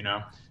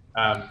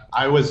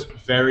 I was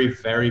very,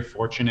 very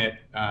fortunate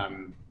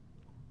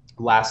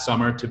last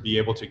summer to be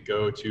able to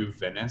go to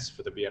Venice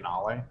for the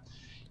Biennale.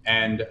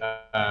 And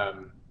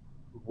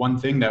one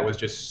thing that was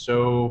just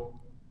so,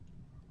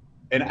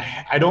 and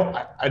I don't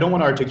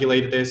want to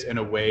articulate this in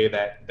a way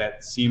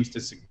that seems to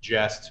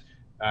suggest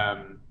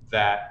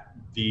that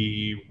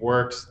the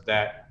works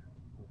that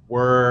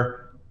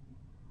were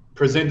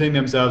presenting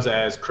themselves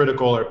as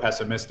critical or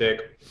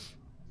pessimistic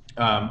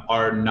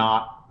are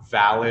not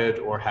valid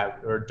or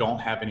don't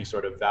have any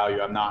sort of value.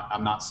 I'm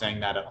not saying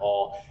that at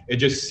all. It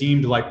just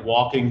seemed like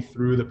walking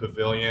through the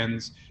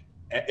pavilions,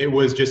 it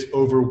was just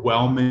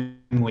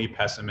overwhelmingly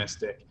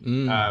pessimistic.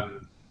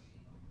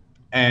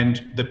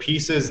 And the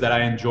pieces that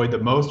I enjoyed the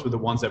most were the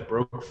ones that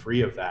broke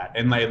free of that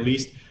and at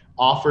least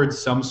offered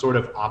some sort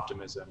of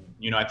optimism.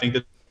 I think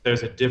that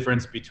there's a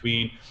difference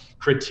between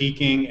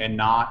critiquing and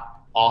not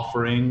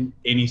offering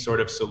any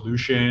sort of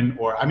solution,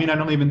 or I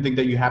don't even think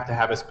that you have to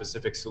have a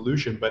specific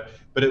solution, but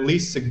at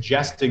least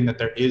suggesting that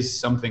there is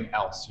something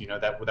else,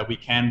 that we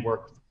can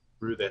work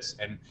through this.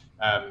 And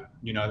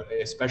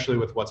especially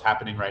with what's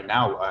happening right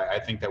now, I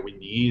think that we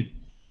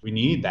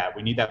need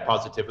that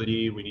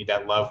positivity, we need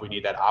that love, we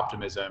need that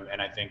optimism.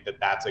 And I think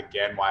that that's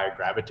again why I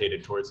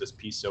gravitated towards this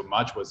piece so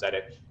much, was that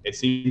it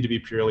seemed to be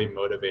purely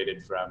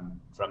motivated from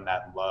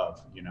that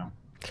love.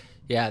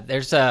 Yeah,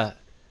 there's a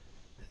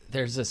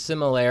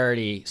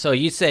similarity. So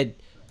you said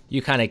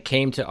you kind of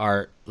came to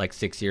art like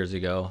 6 years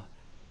ago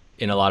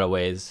in a lot of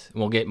ways.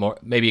 And we'll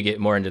maybe get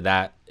more into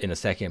that in a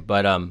second.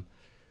 But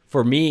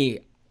for me,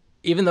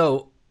 even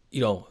though,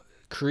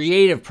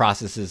 creative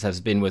processes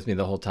has been with me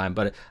the whole time,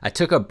 but I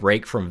took a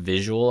break from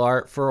visual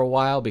art for a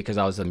while because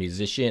I was a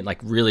musician, like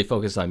really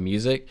focused on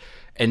music.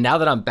 And now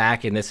that I'm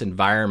back in this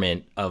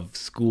environment of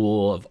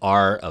school, of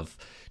art, of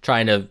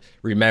trying to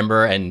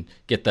remember and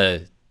get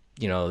the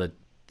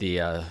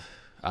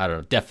I don't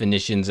know,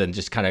 definitions and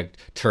just kind of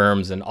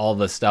terms and all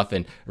this stuff,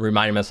 and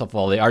reminding myself of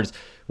all the artists.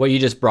 What you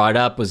just brought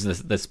up was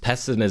this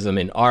pessimism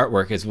in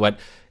artwork is what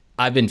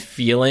I've been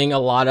feeling a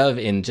lot of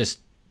in just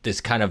this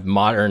kind of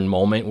modern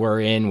moment we're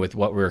in with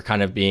what we're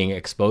kind of being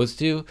exposed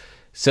to.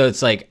 So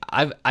it's like,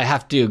 I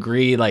have to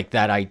agree, like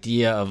that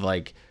idea of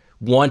like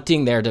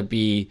wanting there to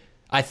be,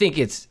 I think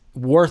it's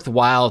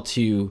worthwhile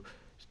to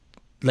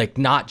like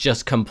not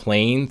just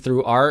complain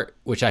through art,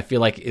 which I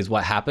feel like is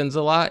what happens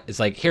a lot. It's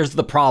like, here's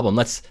the problem.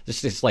 Let's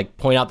just like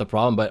point out the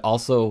problem, but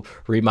also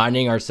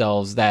reminding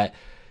ourselves that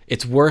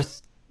it's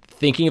worth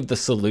thinking of the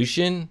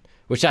solution,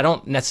 which I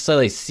don't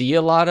necessarily see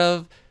a lot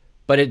of,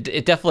 but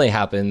it definitely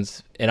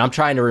happens. And I'm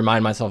trying to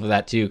remind myself of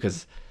that too.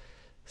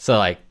 So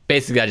like,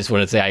 basically I just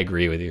want to say, I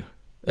agree with you.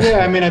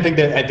 Yeah, I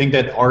think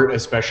that art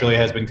especially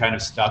has been kind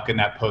of stuck in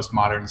that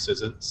postmodern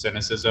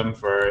cynicism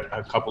for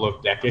a couple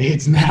of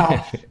decades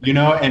now,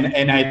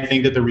 and I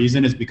think that the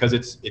reason is because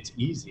it's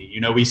easy.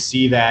 We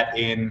see that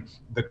in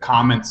the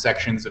comment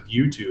sections of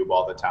YouTube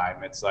all the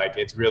time. It's like,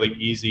 it's really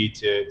easy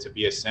to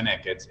be a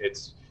cynic.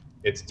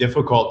 It's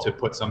difficult to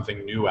put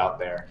something new out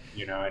there,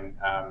 and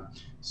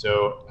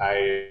so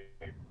I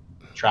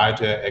try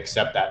to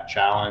accept that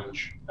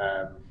challenge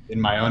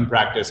in my own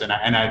practice, and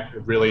I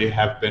really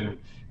have been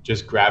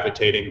just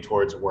gravitating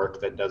towards work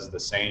that does the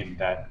same.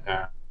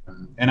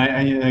 And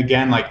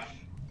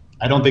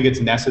I don't think it's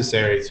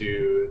necessary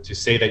to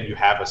say that you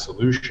have a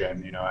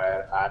solution.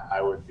 I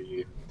would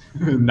be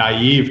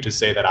naive to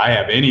say that I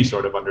have any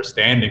sort of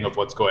understanding of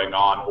what's going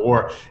on,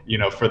 or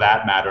for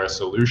that matter, a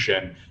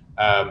solution.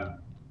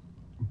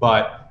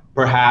 But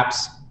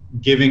perhaps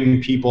giving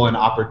people an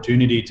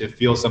opportunity to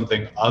feel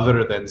something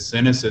other than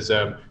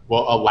cynicism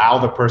will allow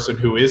the person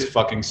who is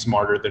fucking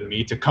smarter than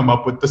me to come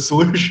up with the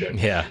solution.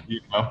 Yeah.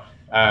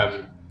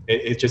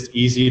 It's just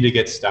easy to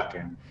get stuck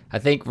in. I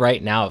think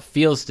right now it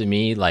feels to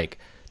me like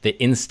the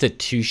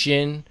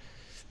institution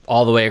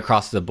all the way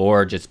across the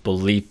board, just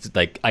belief,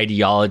 like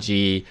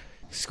ideology,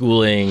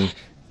 schooling,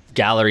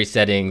 gallery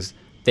settings,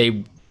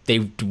 they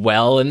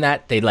dwell in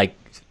that. They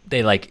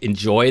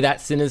enjoy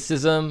that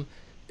cynicism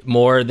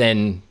more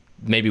than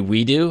maybe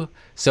we do.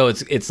 So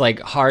it's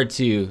like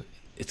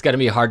it's going to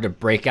be hard to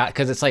break out,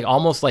 because it's like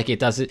almost like it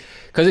doesn't,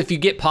 because if you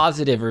get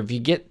positive or if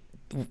you get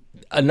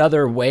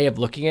another way of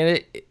looking at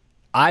it,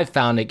 I've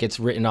found it gets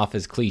written off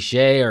as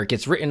cliche, or it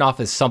gets written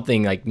off as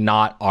something like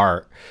not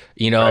art.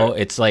 Right.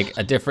 It's like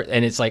a different,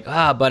 and it's like,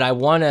 but I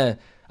want to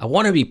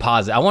be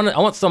positive. I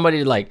want somebody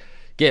to like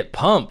get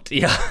pumped,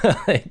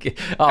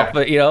 off,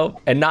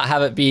 and not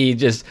have it be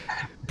just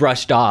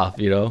brushed off,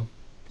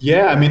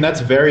 Yeah,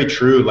 that's very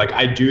true. Like,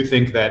 I do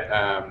think that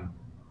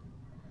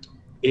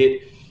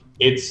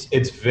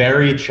it's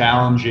very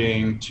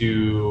challenging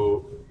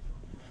to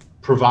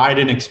provide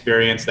an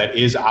experience that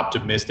is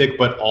optimistic,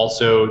 but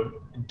also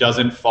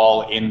doesn't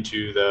fall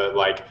into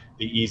the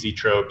easy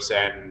tropes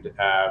and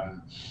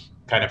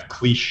kind of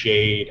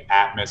cliched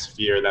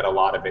atmosphere that a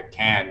lot of it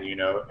can,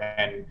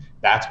 and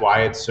that's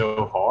why it's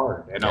so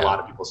hard. And a Yeah. lot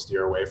of people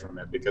steer away from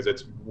it because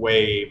it's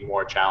way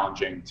more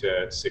challenging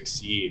to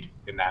succeed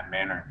in that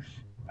manner.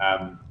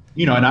 And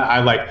I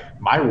like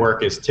my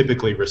work is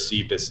typically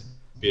received as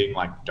being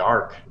like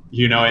dark,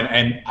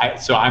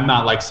 so I'm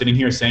not like sitting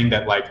here saying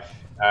that like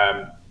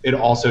it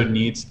also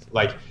needs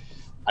like,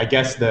 I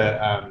guess the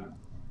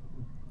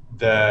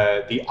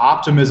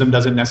optimism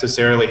doesn't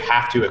necessarily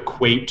have to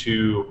equate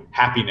to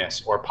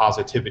happiness or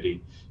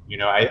positivity.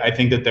 I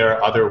think that there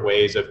are other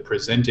ways of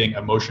presenting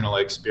emotional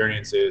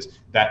experiences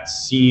that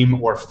seem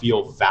or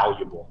feel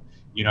valuable.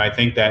 I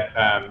think that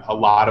a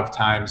lot of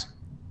times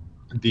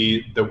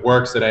the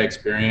works that I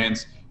experience,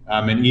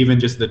 and even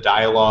just the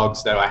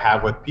dialogues that I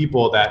have with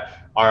people that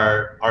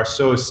are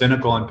so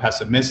cynical and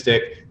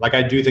pessimistic, like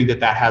I do think that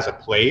that has a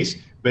place,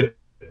 but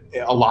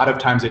a lot of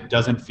times it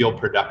doesn't feel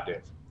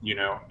productive,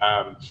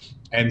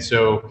 and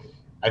so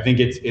I think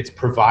it's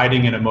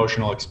providing an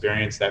emotional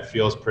experience that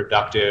feels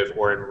productive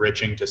or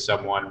enriching to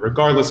someone,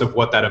 regardless of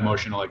what that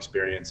emotional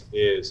experience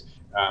is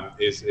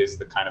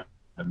the kind of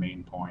the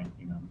main point.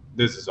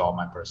 This is all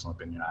my personal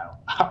opinion.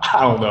 I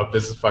don't know if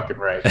this is fucking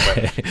right,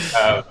 but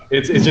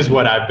it's just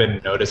what I've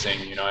been noticing,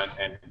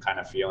 and kind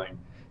of feeling.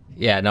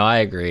 Yeah, no, I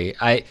agree.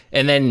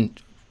 And then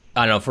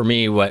I don't know, for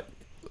me, what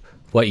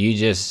you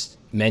just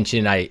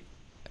mentioned,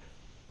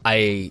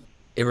 it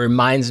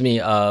reminds me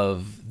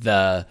of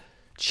the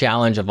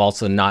challenge of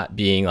also not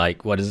being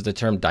like, what is the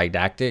term,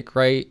 didactic,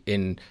 right?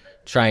 In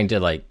trying to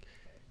like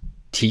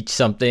teach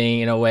something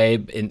in a way,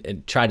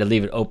 and try to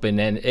leave it open.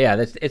 And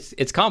yeah,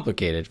 it's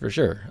complicated for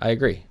sure. I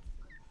agree.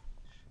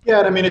 Yeah,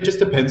 and I mean, it just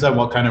depends on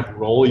what kind of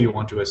role you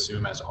want to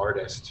assume as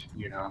artist.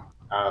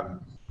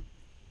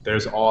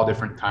 There's all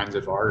different kinds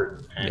of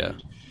art, Yeah.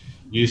 and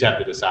you just have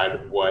to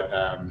decide what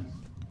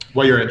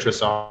your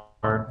interests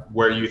are,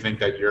 where you think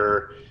that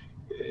your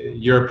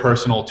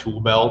personal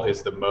tool belt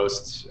is the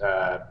most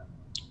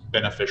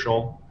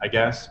beneficial, I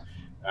guess.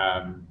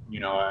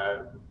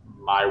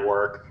 My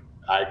work,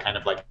 I kind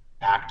of like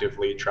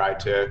actively try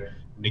to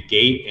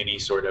negate any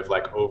sort of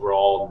like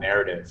overall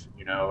narrative,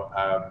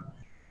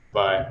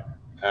 but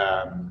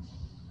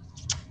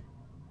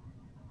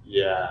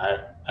yeah,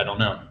 I don't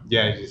know.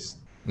 Yeah,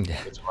 Yeah.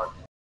 it's hard.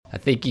 I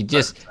think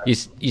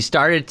you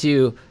started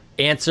to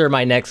answer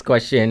my next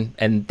question,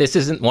 and this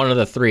isn't one of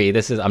the three.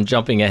 This is, I'm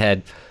jumping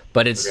ahead,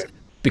 but it's Okay.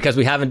 because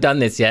we haven't done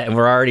this yet, and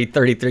we're already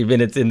 33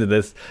 minutes into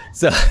this.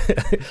 So,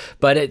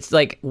 but it's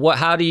like,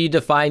 how do you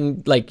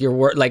define like your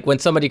work? Like when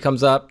somebody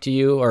comes up to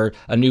you or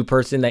a new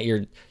person that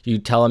you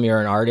tell them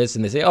you're an artist,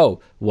 and they say,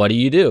 "Oh, what do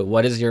you do?"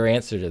 What is your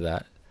answer to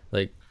that?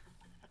 Like,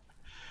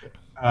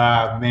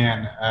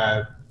 Man,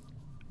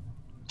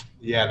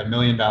 yeah, the $1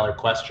 million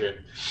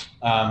question.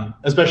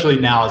 Especially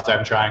now as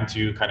I'm trying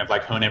to kind of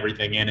like hone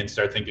everything in and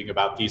start thinking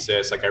about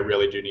thesis, like I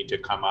really do need to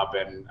come up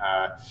and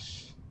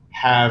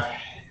have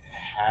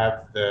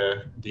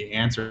the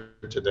answer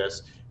to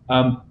this.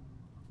 I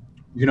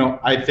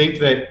think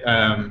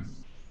that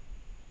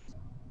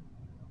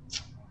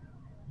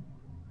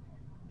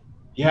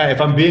yeah, if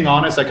I'm being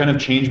honest, I kind of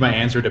change my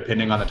answer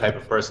depending on the type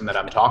of person that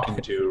I'm talking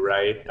to,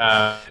 right?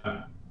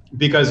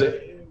 Because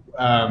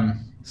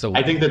so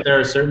I think that there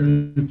are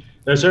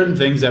certain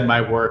things that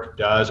my work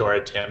does or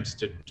attempts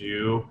to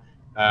do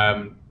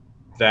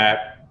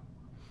that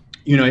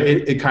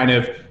it kind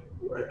of,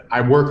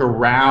 I work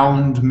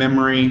around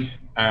memory.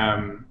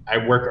 I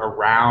work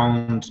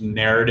around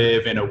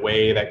narrative in a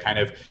way that kind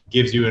of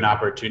gives you an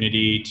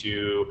opportunity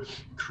to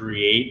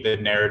create the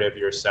narrative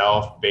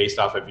yourself based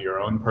off of your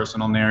own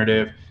personal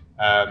narrative.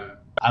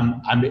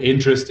 I'm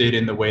interested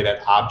in the way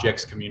that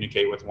objects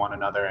communicate with one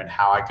another and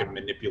how I can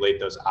manipulate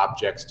those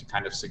objects to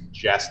kind of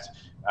suggest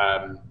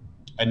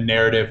a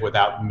narrative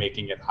without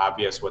making it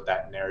obvious what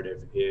that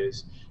narrative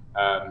is.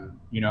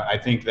 I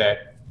think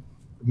that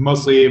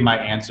mostly my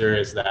answer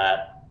is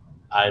that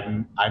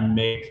I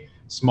make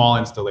small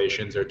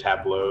installations or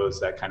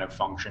tableaus that kind of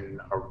function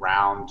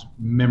around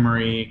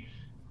memory,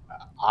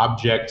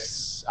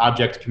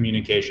 object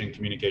communication,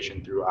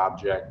 communication through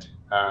object,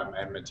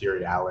 and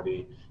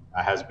materiality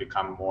has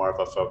become more of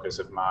a focus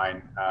of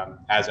mine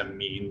as a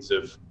means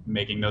of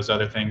making those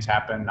other things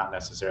happen, not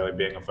necessarily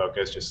being a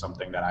focus, just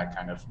something that I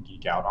kind of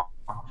geek out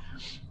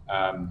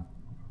on.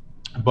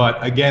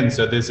 But again,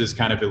 so this is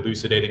kind of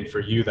elucidating for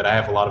you that I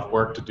have a lot of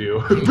work to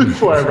do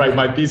before I write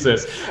my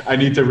thesis. I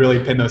need to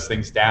really pin those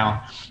things down.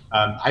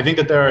 I think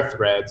that there are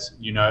threads.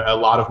 A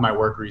lot of my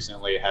work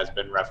recently has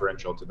been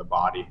referential to the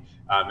body,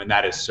 and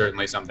that is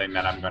certainly something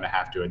that I'm going to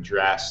have to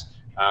address.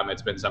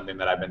 It's been something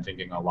that I've been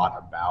thinking a lot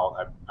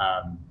about.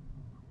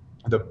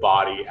 The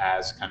body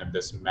as kind of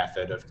this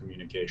method of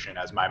communication,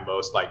 as my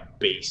most like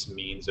base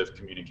means of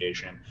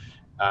communication.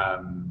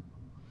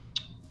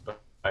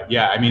 But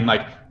yeah, I mean,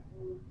 like,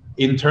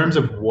 in terms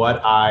of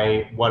what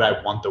I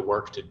want the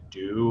work to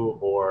do,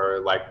 or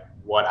like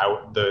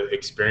the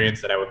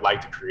experience that I would like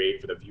to create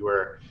for the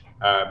viewer,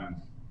 I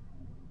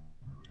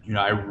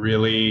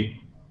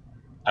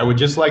would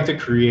just like to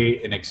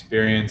create an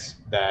experience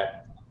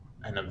that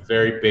and a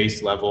very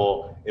base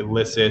level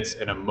elicits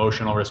an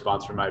emotional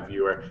response from my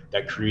viewer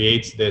that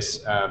creates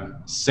this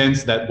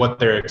sense that what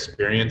they're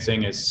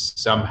experiencing is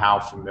somehow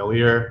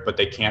familiar, but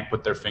they can't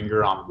put their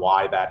finger on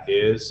why that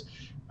is.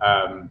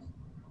 Um,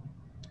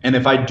 and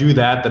if I do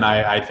that, then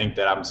I think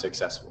that I'm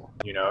successful.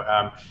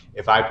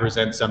 If I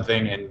present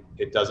something and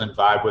it doesn't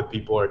vibe with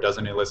people or it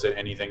doesn't elicit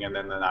anything, and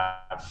then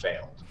I've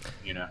failed.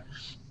 You know.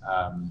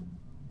 Um,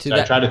 To so I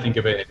that try to think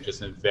of it in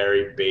just in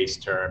very base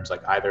terms,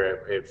 like either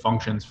it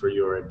functions for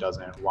you or it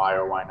doesn't. Why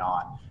or why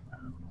not?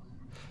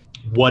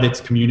 What it's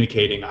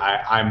communicating,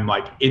 I'm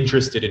like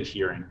interested in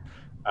hearing,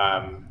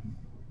 um,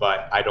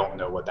 but I don't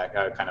know what that.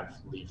 I kind of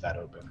leave that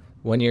open.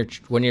 when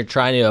you're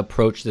trying to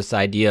approach this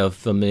idea of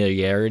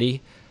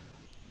familiarity,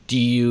 do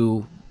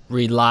you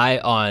rely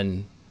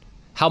on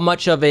how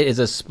much of it is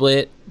a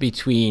split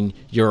between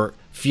your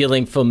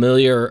feeling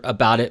familiar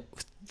about it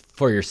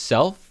for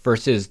yourself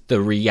versus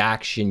the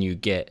reaction you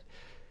get?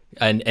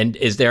 And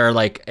is there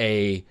like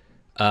a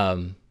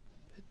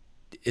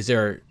is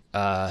there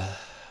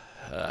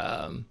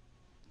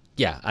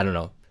yeah, I don't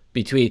know.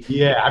 Between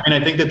Yeah, I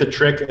mean, I think that the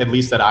trick, at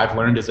least that I've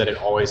learned, is that it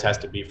always has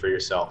to be for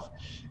yourself.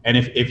 And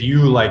if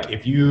you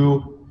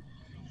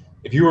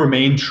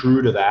remain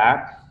true to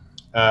that,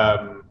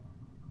 um,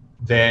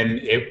 then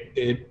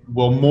it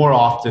will more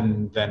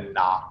often than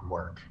not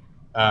work.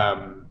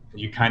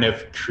 You kind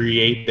of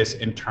create this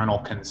internal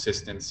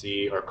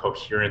consistency or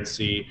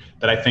coherency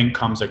that I think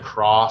comes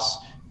across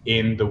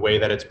in the way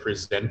that it's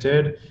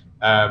presented.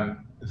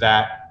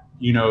 That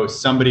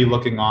somebody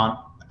looking on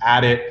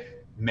at it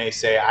may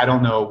say, "I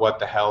don't know what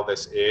the hell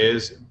this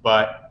is,"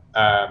 but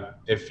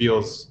it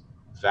feels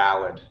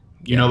valid.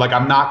 yeah. Like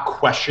I'm not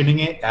questioning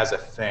it as a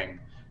thing.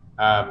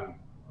 Um,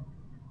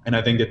 and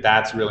I think that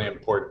that's really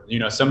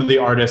important. Some of the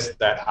artists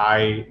that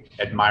I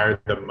admire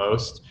the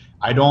most,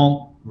 I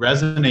don't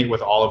resonate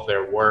with all of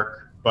their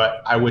work,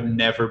 but I would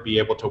never be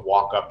able to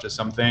walk up to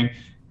something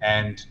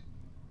and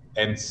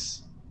and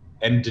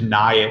and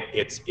deny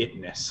its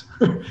itness,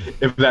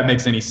 if that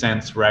makes any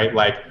sense, right?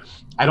 Like,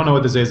 I don't know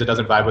what this is. It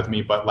doesn't vibe with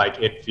me, but like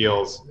it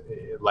feels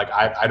like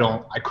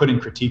I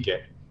couldn't critique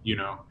it,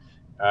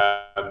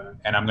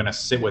 and I'm gonna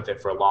sit with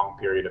it for a long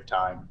period of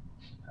time,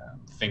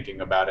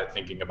 thinking about it,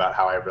 thinking about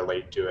how I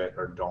relate to it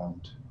or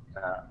don't.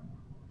 Um,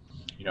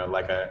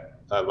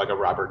 like a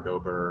Robert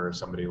Dober or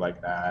somebody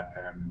like that,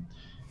 and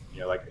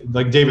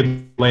like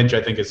David Lynch,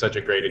 I think is such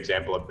a great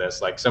example of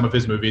this. Like some of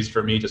his movies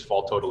for me just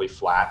fall totally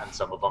flat, and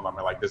some of them I'm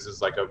like, this is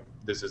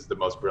the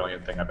most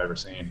brilliant thing I've ever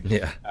seen.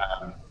 Yeah.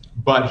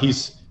 But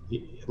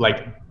like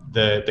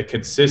the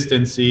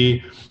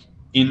consistency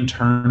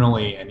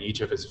internally in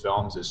each of his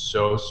films is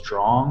so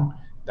strong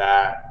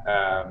that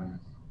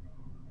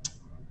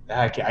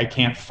I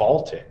can't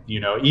fault it.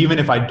 Even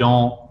if I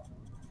don't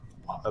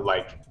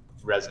like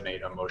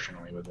resonate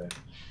emotionally with it.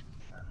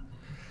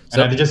 And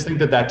So I just think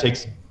that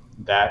takes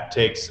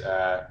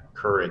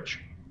courage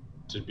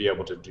to be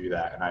able to do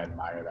that, and I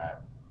admire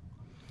that.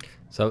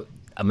 So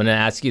I'm going to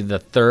ask you the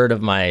third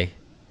of my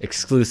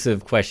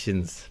exclusive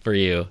questions for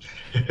you.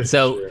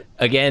 So Sure.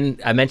 again,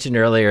 I mentioned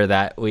earlier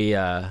that we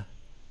had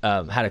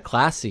a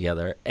class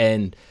together,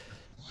 and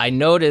I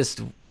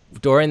noticed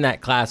during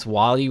that class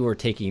while you were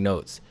taking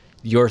notes,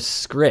 your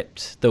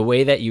script, the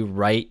way that you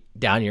write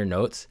down your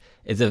notes,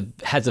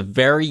 has a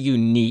very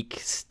unique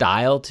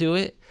style to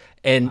it,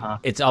 and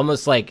it's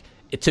almost like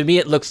to me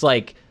it looks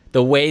like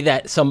the way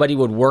that somebody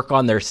would work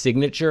on their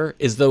signature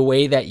is the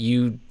way that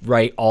you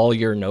write all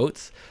your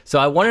notes. So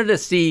I wanted to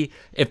see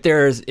if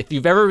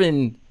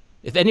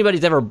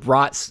anybody's ever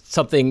brought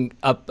something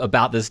up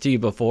about this to you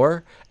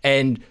before,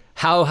 and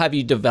how have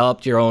you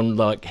developed your own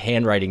like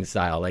handwriting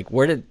style? Like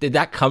where did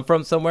that come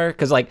from somewhere?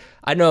 Because like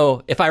I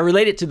know if I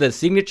relate it to the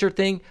signature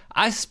thing,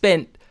 I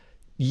spent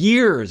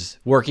years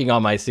working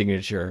on my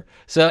signature.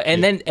 So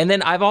and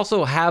then I've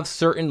also have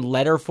certain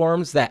letter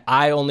forms that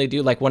I only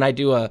do. Like when I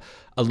do a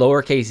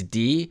lowercase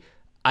d,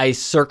 I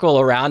circle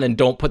around and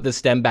don't put the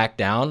stem back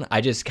down.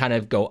 I just kind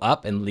of go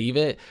up and leave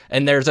it.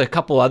 And there's a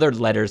couple other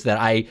letters that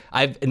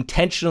I've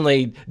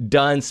intentionally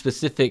done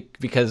specific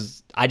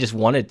because I just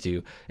wanted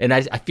to. And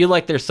I feel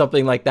like there's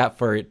something like that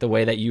for the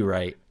way that you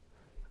write.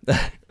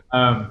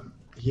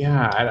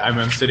 Yeah,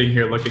 I'm sitting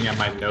here looking at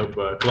my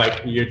notebook,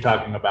 like you're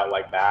talking about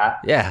like that.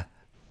 Yeah.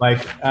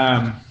 Like,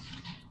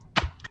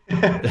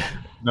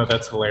 no,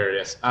 that's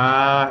hilarious.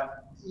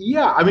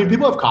 Yeah, I mean,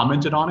 people have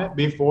commented on it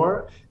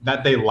before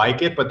that they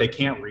like it, but they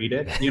can't read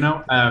it,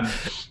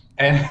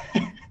 and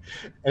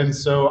and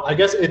so I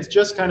guess it's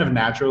just kind of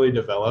naturally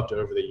developed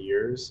over the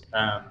years.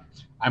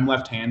 I'm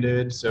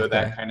left-handed, so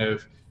that kind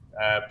of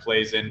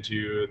plays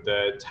into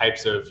the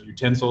types of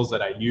utensils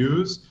that I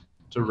use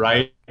to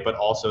write, but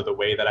also the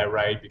way that I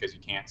write because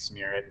you can't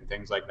smear it and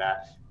things like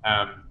that.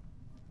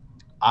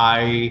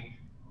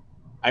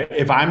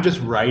 If I'm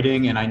just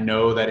writing and I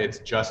know that it's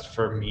just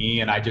for me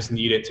and I just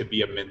need it to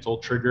be a mental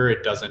trigger,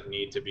 it doesn't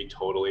need to be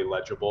totally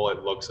legible.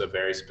 It looks a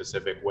very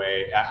specific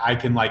way. I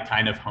can like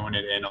kind of hone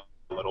it in a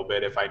little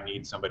bit if I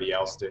need somebody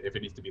else to, if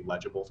it needs to be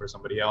legible for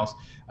somebody else.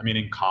 I mean,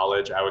 in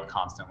college, I would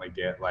constantly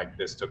get like,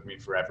 this took me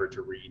forever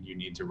to read. You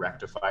need to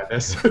rectify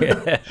this.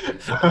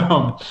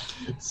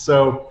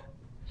 So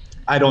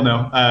I don't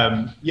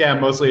know. Yeah,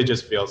 mostly it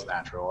just feels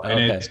natural, and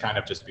Okay. it's kind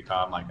of just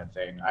become like a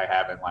thing. I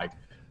haven't like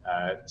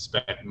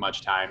spent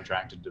much time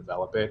trying to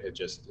develop it. It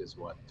just is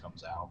what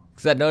comes out.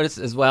 Because I noticed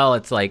as well,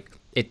 it's like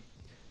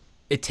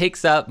it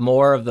takes up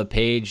more of the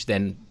page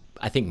than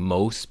I think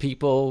most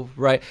people,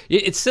 right?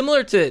 It's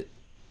similar to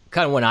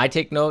kind of when I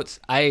take notes.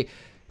 I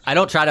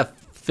don't try to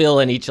fill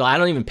in each line. I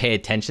don't even pay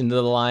attention to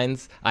the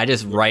lines. I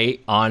just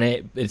write on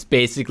it. It's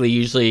basically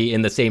usually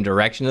in the same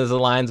direction as the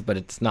lines, but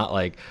it's not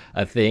like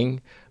a thing.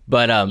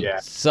 But Yeah.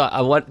 so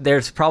what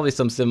there's probably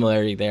some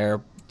similarity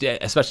there,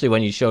 especially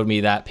when you showed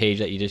me that page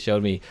that you just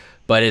showed me.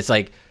 But it's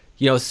like,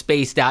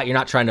 spaced out. You're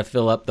not trying to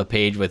fill up the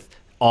page with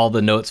all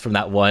the notes from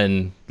that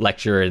one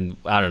lecture, and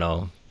I don't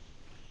know.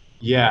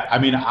 Yeah, I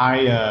mean,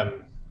 I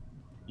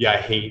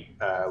hate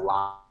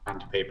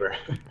lined paper,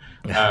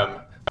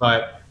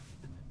 but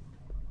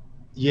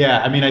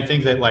yeah, I mean, I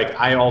think that like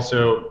I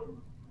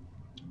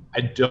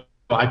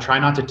try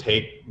not to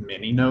take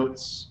many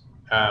notes,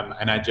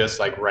 and I just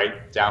like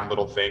write down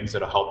little things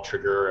that'll help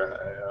trigger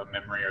a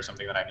memory or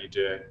something that I need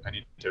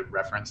to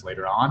reference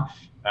later on.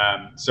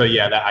 So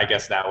yeah, I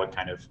guess that would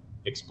kind of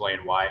explain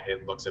why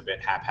it looks a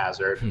bit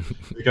haphazard,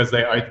 because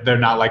they're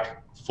not like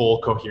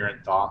full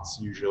coherent thoughts.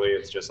 Usually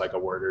it's just like a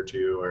word or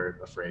two or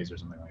a phrase or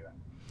something like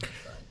that.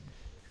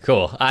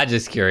 Cool. I'm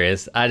just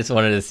curious. I just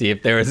wanted to see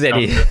if there was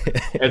any.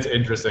 It's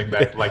interesting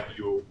that like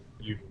you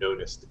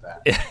noticed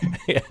that.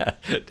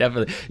 Yeah,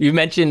 definitely. You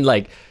mentioned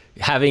like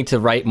having to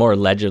write more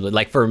legibly.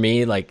 Like for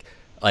me,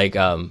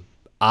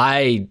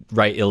 I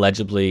write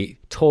illegibly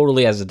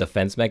totally as a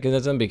defense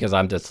mechanism because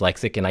I'm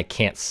dyslexic and I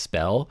can't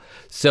spell.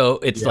 So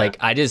it's like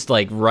I just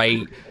like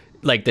write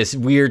like this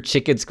weird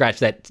chicken scratch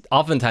that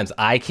oftentimes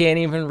I can't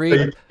even read.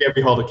 So you can't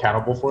be held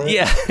accountable for it?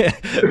 Yeah.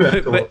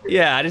 But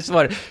yeah, I just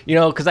want to,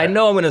 because I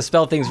know I'm going to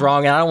spell things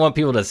wrong and I don't want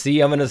people to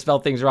see I'm going to spell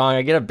things wrong.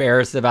 I get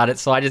embarrassed about it.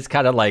 So I just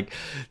kind of like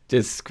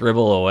just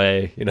scribble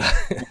away,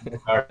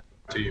 All right,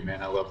 to you,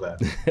 man. I love that.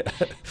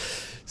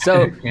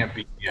 So it can't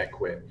be me, I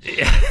quit.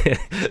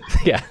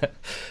 Yeah.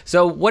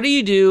 So what do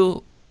you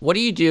do? What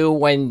do you do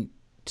when,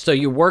 so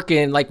you're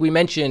working, like we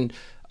mentioned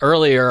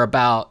earlier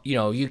about,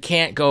 you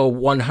can't go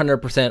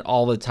 100%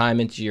 all the time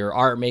into your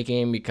art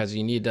making because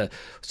you need to.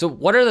 So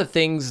what are the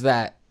things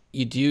that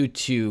you do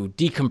to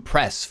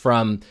decompress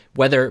from,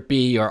 whether it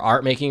be your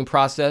art making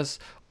process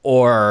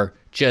or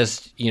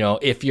just,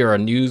 if you're a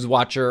news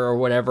watcher or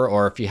whatever,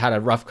 or if you had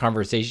a rough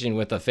conversation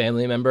with a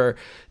family member,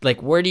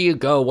 like where do you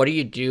go? What do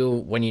you do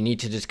when you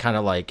need to just kind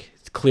of like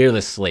clear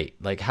the slate?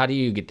 Like how do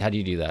you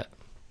do that?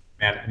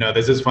 Man, no,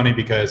 this is funny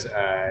because,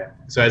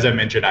 so as I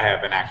mentioned, I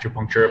have an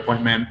acupuncture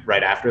appointment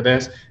right after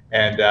this.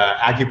 And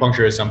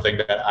acupuncture is something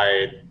that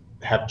I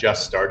have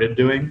just started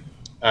doing.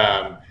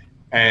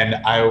 And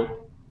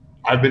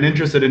I've been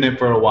interested in it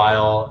for a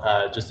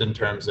while, just in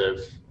terms of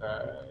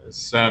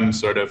some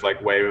sort of like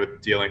way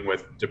with dealing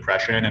with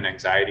depression and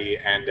anxiety.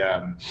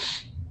 And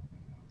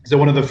so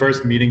one of the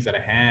first meetings that I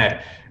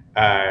had,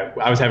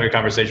 I was having a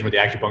conversation with the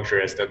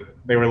acupuncturist, and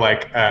they were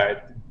like,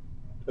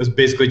 it was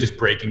basically just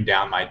breaking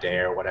down my day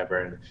or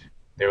whatever. And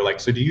they were like,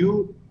 so do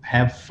you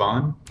have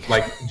fun?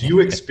 Like, do you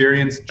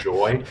experience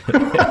joy?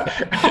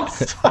 I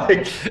was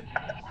like,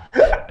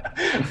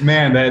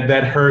 man,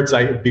 that hurts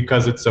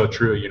because it's so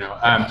true,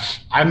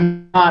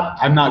 I'm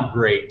not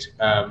great.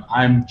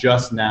 I'm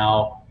just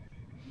now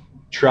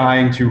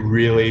trying to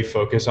really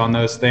focus on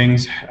those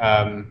things.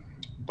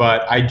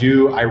 But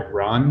I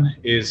run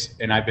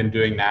and I've been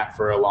doing that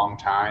for a long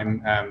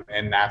time.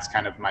 And that's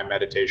kind of my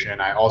meditation.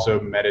 I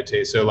also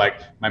meditate. So like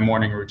my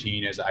morning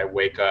routine is I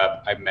wake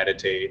up, I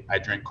meditate, I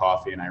drink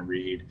coffee and I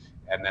read,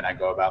 and then I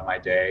go about my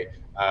day.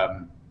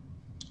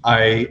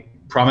 I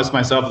promised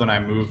myself when I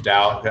moved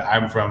out,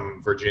 I'm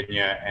from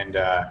Virginia, and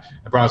I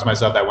promised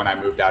myself that when I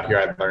moved out here,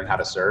 I'd learn how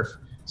to surf.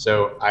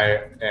 So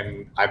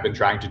I've been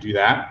trying to do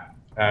that.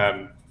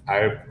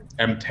 I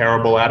am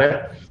terrible at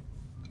it.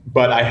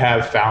 But I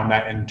have found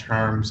that in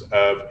terms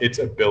of its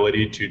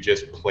ability to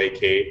just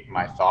placate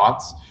my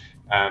thoughts,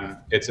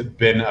 it's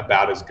been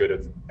about as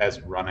good as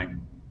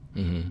running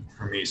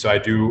for me. So I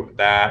do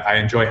that. I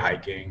enjoy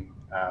hiking.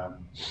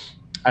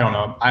 I don't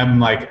know.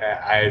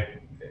 I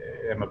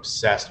am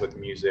obsessed with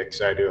music.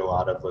 So I do a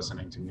lot of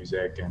listening to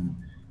music and.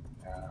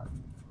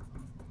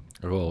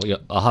 Cool.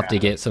 I'll have to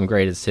get some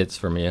greatest hits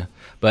from you.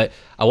 But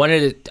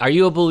are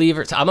you a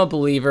believer? So I'm a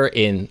believer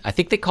in, I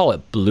think they call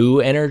it blue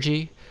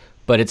energy.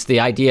 But it's the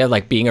idea of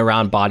like being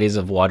around bodies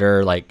of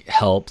water like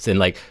helps. And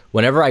like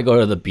whenever I go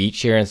to the beach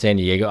here in San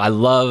Diego, I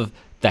love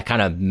that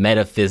kind of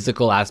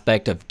metaphysical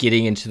aspect of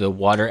getting into the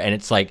water. And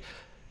it's like,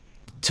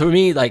 to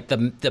me, like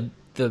the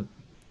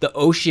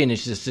ocean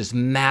is just this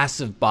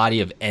massive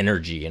body of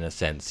energy in a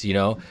sense,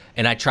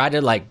 And I try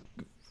to like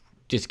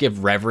just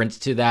give reverence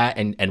to that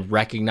and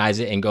recognize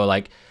it and go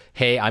like,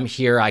 hey, I'm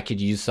here. I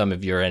could use some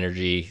of your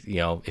energy.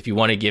 If you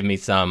want to give me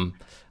some,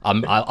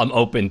 I'm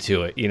open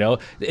to it. You know,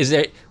 is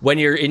there when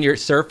you're in your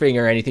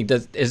surfing or anything?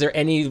 Is there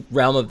any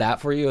realm of that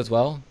for you as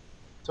well?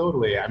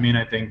 Totally. I mean,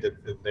 I think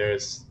that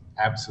there's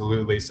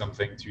absolutely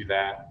something to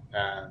that.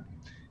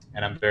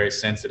 And I'm very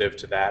sensitive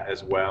to that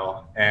as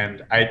well.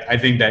 And I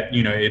think that,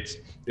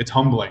 it's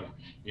humbling,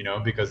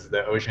 because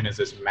the ocean is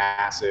this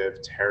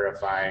massive,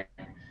 terrifying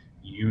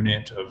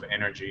unit of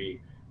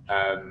energy,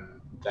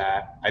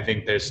 that I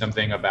think there's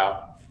something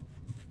about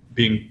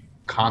being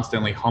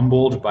constantly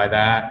humbled by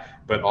that,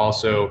 but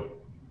also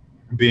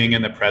being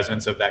in the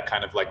presence of that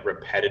kind of like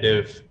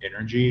repetitive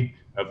energy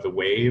of the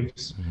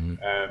waves, Mm-hmm.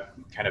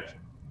 kind of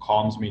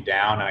calms me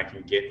down, and I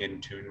can get in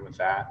tune with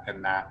that.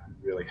 And that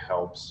really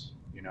helps,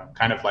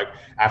 kind of like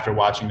after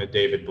watching the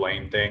David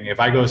Blaine thing, if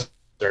I go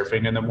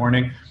surfing in the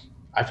morning,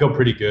 I feel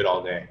pretty good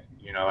all day.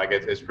 Like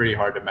it's pretty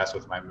hard to mess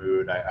with my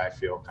mood. I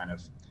feel kind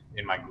of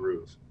in my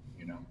groove,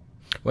 you know.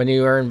 When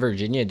you were in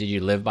Virginia, did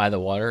you live by the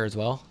water as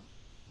well?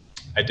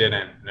 I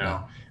didn't.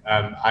 No.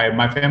 No.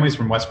 My family's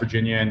from West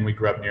Virginia, and we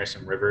grew up near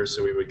some rivers,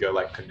 so we would go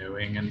like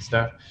canoeing and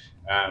stuff.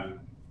 Um,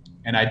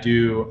 and I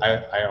do.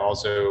 I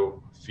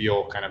also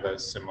feel kind of a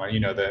similar.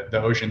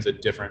 The ocean's a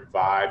different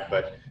vibe,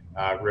 but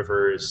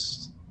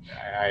rivers,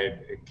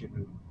 it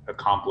can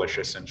accomplish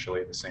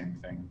essentially the same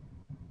thing.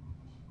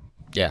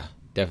 Yeah,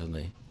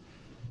 definitely.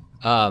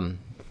 Um,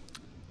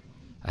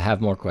 I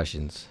have more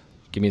questions.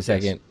 Give me a Yes.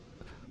 second.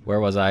 Where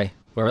was I?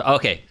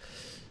 Okay.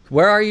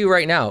 Where are you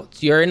right now?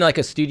 So you're in like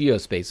a studio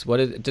space. What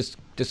is? Just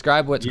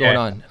describe what's going Yeah,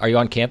 on. Are you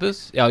on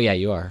campus? Oh yeah,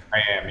 you are. I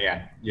am.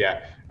 Yeah.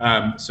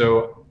 Yeah.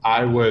 So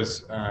I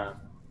was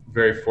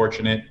very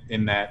fortunate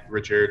in that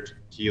Richard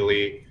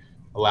Keeley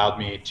allowed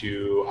me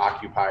to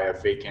occupy a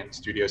vacant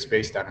studio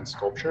space down in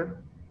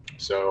Sculpture.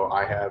 So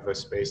I have a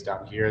space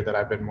down here that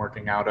I've been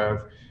working out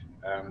of,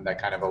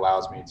 that kind of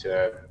allows me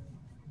to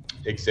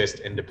exist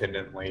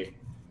independently,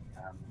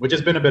 which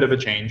has been a bit of a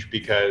change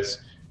because,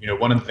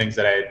 one of the things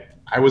that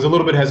I was a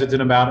little bit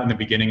hesitant about in the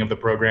beginning of the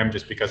program,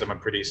 just because I'm a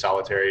pretty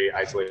solitary,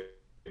 isolated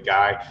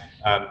guy.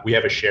 We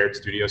have a shared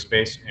studio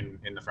space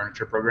in the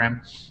furniture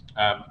program,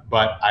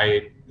 but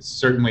I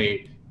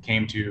certainly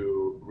came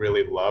to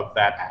really love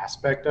that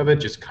aspect of it,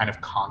 just kind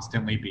of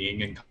constantly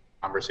being in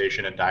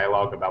conversation and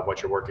dialogue about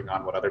what you're working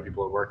on, what other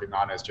people are working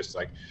on, is just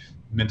like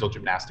mental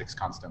gymnastics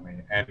constantly.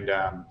 And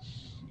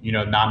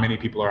not many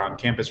people are on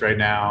campus right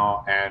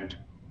now, and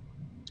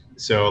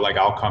so like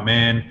I'll come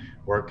in,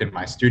 work in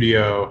my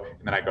studio,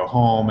 and then I go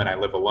home and I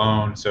live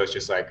alone. So it's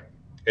just like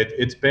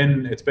it's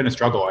been a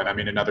struggle. And I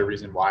mean, another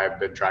reason why I've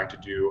been trying to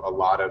do a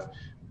lot of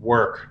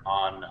work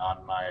on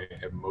my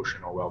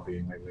emotional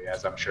well-being lately,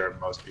 as I'm sure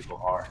most people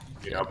are,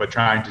 but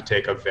trying to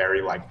take a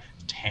very like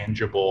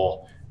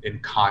tangible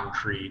and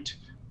concrete,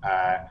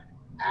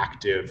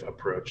 active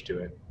approach to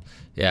it.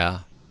 Yeah.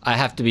 I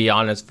have to be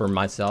honest for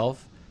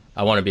myself.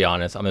 I want to be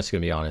honest. I'm just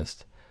gonna be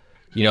honest.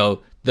 You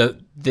know,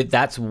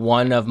 that's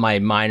one of my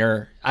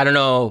minor. I don't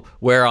know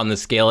where on the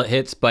scale it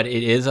hits, but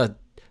it is a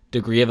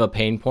degree of a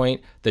pain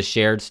point. The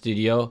shared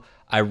studio.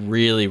 I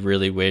really,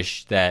 really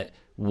wish that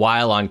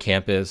while on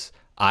campus,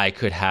 I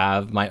could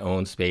have my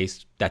own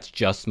space that's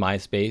just my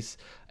space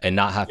and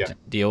not have Yeah. to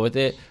deal with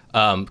it.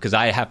 Because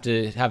I have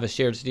to have a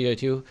shared studio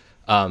too.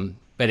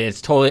 But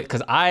it's totally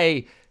because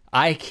I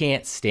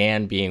can't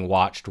stand being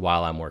watched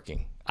while I'm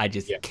working. I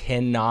just Yeah.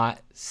 cannot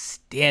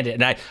stand it.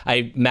 And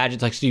I imagine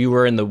like, so you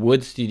were in the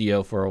wood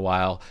studio for a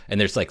while and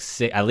there's like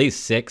at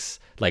least six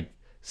like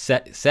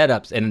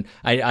setups. And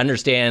I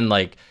understand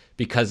like,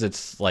 because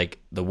it's like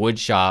the wood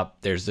shop,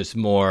 there's this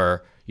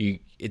more,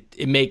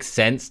 it makes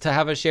sense to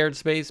have a shared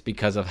space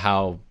because of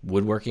how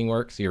woodworking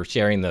works. You're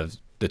sharing the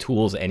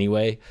tools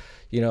anyway,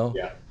 you know?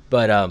 Yeah.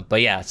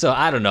 But yeah, so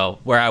I don't know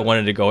where I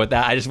wanted to go with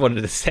that. I just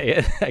wanted to say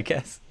it, I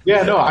guess.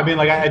 Yeah, no, I mean,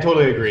 like, I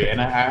totally agree. And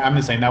I'm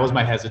the same. That was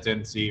my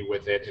hesitancy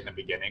with it in the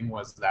beginning,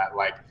 was that,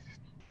 like,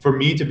 for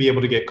me to be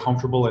able to get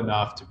comfortable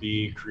enough to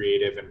be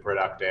creative and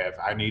productive,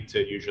 I need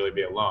to usually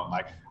be alone.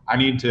 Like, I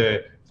need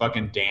to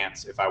fucking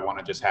dance if I want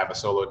to just have a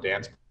solo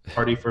dance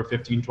party for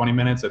 15, 20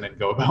 minutes and then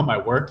go about my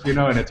work,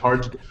 and it's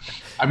hard to,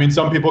 I mean,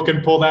 some people can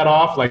pull that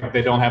off. Like,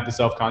 they don't have the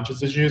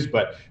self-conscious issues,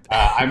 but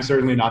I'm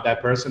certainly not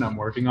that person. I'm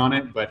working on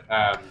it. But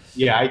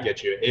yeah, I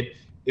get you.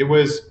 It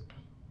was,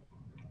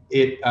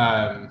 it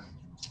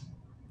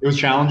was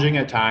challenging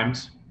at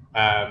times,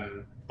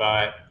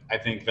 but I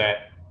think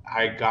that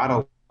I got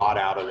a lot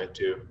out of it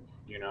too.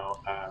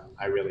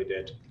 I really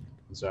did.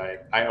 So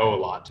I owe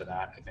a lot to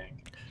that, I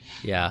think.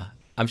 Yeah,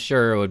 I'm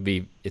sure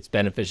it's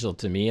beneficial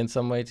to me in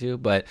some way too.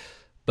 But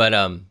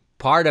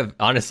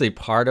honestly,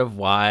 part of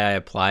why I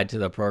applied to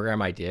the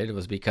program I did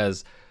was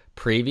because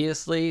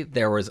previously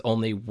there was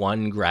only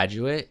one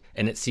graduate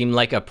and it seemed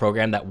like a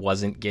program that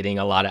wasn't getting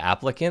a lot of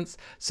applicants.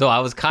 So I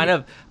was kind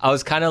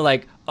of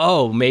like,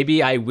 oh,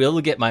 maybe I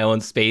will get my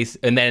own space.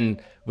 And then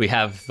we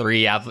have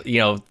three,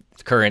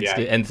 current Yeah.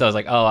 and so I was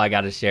like, oh, I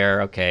got to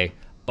share. Okay,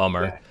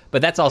 bummer. Yeah.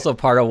 But that's also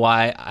part of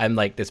why I'm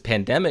like, this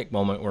pandemic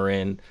moment we're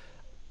in,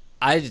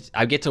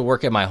 I get to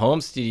work at my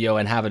home studio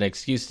and have an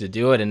excuse to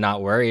do it and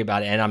not worry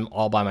about it. And I'm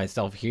all by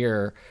myself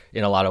here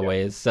in a lot of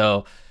ways.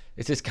 So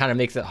it just kind of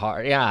makes it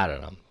hard. Yeah, I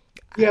don't know.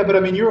 Yeah, but I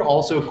mean, you're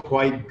also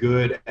quite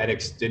good at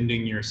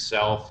extending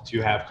yourself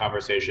to have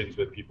conversations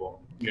with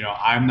people.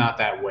 I'm not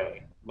that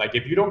way. Like,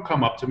 if you don't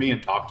come up to me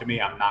and talk to me,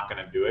 I'm not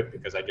going to do it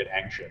because I get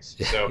anxious.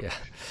 So, Yeah.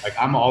 like,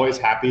 I'm always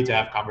happy to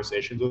have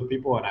conversations with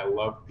people and I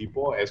love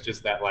people. It's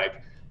just that,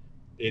 like,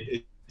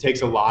 it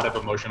takes a lot of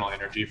emotional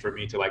energy for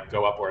me to, like,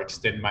 go up or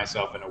extend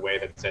myself in a way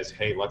that says,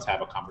 hey, let's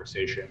have a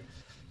conversation.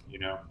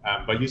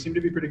 But you seem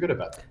to be pretty good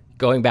about that.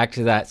 Going back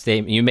to that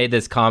statement, you made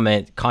this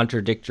comment,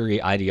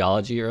 contradictory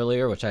ideology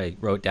earlier, which I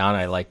wrote down.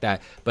 I like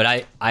that. But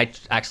I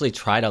actually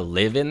try to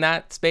live in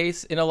that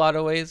space in a lot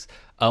of ways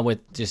with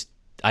just,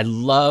 I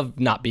love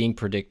not being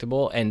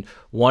predictable. And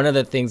one of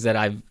the things that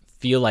I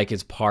feel like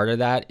is part of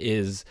that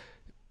is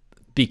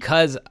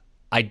because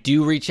I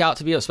do reach out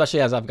to people,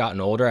 especially as I've gotten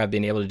older, I've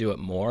been able to do it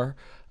more.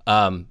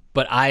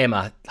 But I am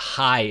a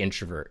high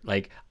introvert.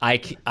 Like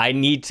I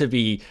need to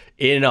be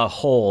in a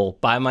hole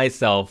by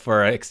myself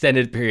for an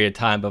extended period of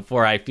time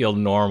before I feel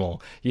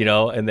normal,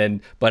 and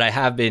then, but I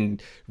have been,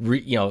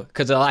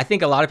 because I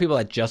think a lot of people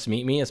that just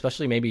meet me,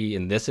 especially maybe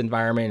in this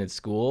environment at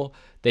school,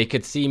 they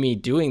could see me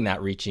doing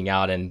that, reaching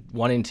out and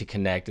wanting to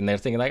connect. And they're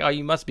thinking like, oh,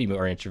 you must be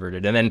more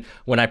introverted. And then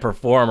when I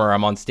perform or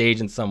I'm on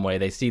stage in some way,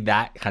 they see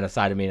that kind of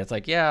side of me. And it's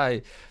like, yeah,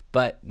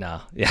 but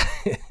no. Yeah.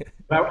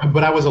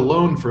 But I was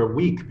alone for a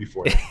week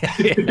before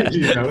that.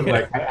 Yeah.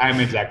 Like I'm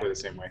exactly the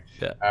same way.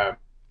 Yeah.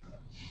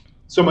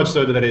 So much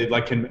so that it,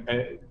 like,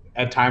 can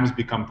at times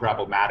become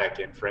problematic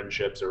in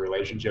friendships or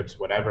relationships,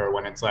 whatever,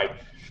 when it's like,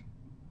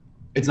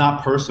 it's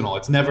not personal.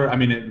 It's never, I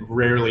mean, it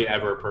rarely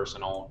ever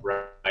personal,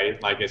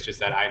 right? Like, it's just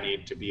that I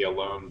need to be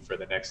alone for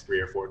the next 3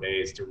 or 4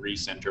 days to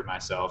recenter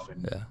myself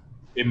and Yeah.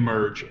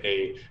 emerge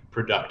a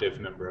productive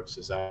member of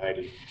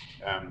society.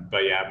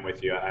 But yeah, I'm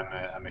with you.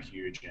 I'm a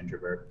huge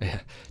introvert. Yeah.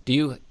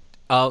 Do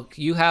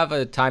you have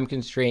a time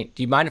constraint?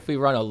 Do you mind if we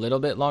run a little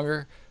bit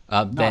longer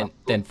No, than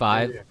yeah,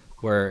 five? yeah.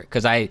 Where,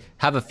 because I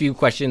have a few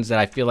questions that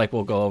I feel like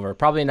we'll go over.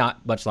 Probably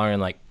not much longer than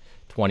like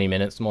 20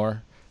 minutes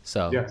more.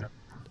 So, Yeah.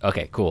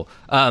 okay, cool.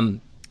 I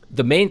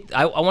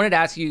wanted to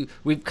ask you,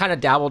 we've kind of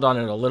dabbled on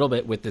it a little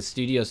bit with the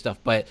studio stuff,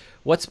 but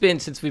what's been,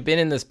 since we've been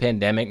in this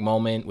pandemic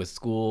moment with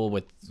school,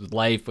 with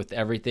life, with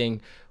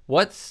everything,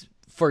 what's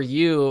for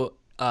you,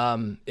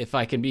 if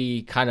I can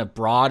be kind of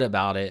broad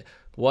about it,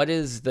 what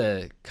is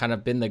the kind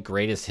of been the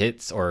greatest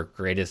hits or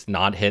greatest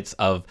not hits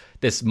of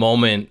this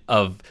moment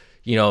of,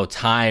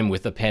 time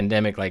with the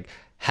pandemic? Like,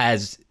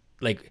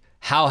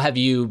 how have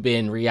you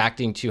been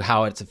reacting to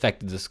how it's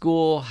affected the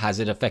school? Has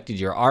it affected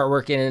your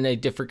artwork in a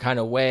different kind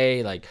of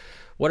way? Like,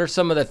 what are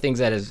some of the things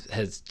that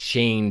has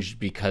changed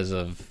because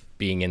of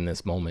being in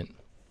this moment?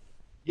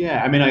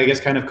 Yeah, I mean, I guess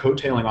kind of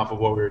coattailing off of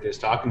what we were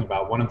just talking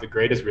about, one of the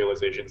greatest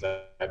realizations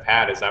that I've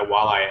had is that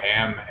while I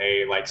am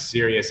a, like,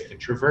 serious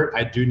introvert,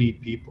 I do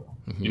need people.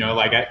 Mm-hmm.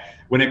 Like,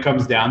 when it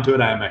comes down to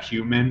it, I'm a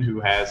human who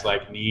has,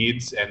 like,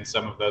 needs, and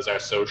some of those are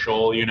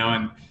social.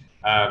 And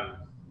um,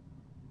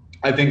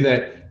 I think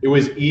that it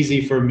was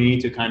easy for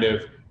me to kind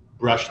of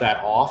brush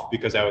that off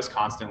because I was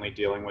constantly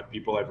dealing with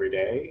people every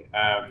day.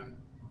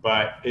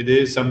 But it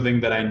is something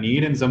that I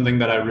need and something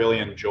that I really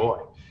enjoy.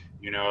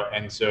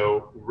 And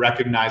so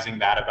recognizing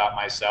that about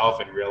myself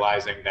and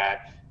realizing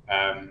that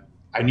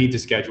I need to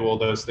schedule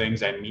those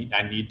things. I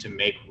need to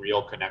make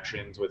real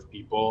connections with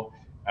people.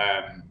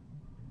 Um,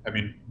 I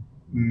mean,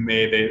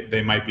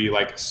 they might be,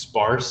 like,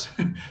 sparse,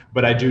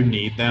 but I do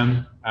need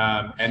them,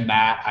 and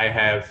that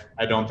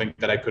I don't think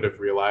that I could have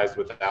realized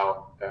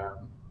without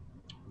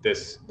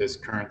this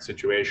current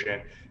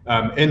situation.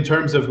 In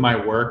terms of my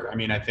work, I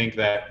mean, I think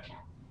that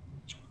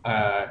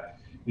uh,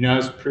 I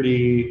was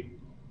pretty,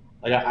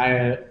 like,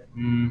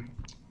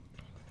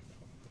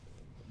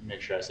 make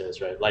sure I say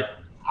this right. Like,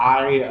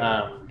 I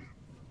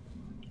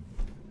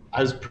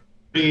I was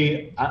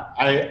pretty.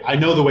 I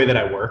know the way that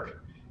I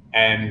work,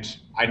 and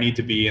I need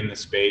to be in the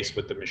space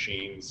with the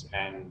machines,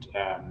 and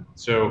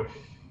so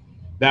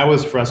that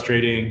was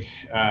frustrating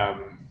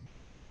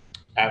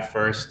at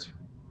first.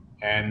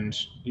 And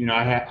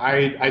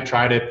I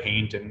try to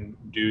paint and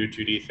do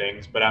 2D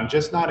things, but I'm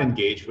just not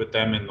engaged with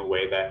them in the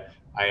way that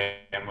I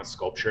am with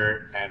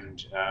sculpture,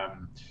 and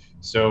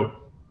so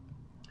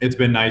it's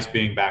been nice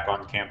being back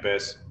on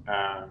campus.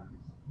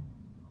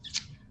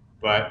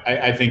 But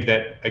I think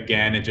that,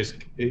 again,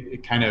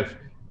 it kind of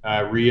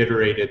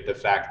reiterated the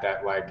fact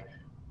that, like,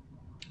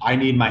 I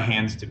need my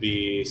hands to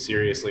be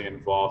seriously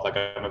involved. Like,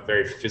 I'm a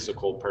very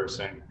physical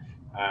person,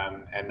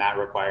 and that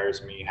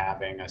requires me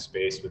having a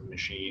space with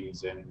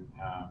machines, and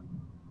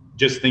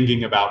just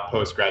thinking about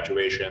post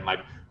graduation, like,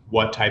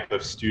 what type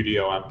of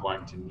studio I'm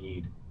going to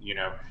need.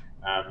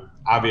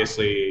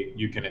 Obviously,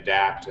 you can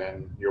adapt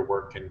and your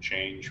work can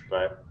change,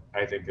 but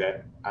I think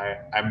that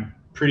I'm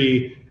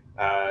pretty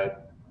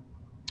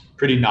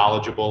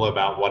knowledgeable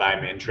about what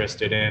I'm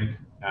interested in.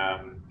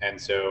 And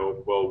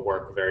so we'll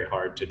work very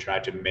hard to try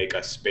to make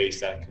a space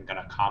that can kind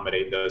of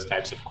accommodate those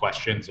types of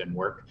questions and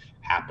work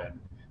happen.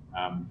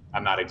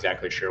 I'm not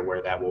exactly sure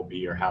where that will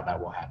be or how that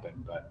will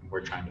happen, but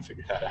we're trying to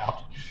figure that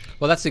out.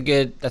 Well, that's a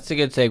good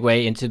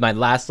segue into my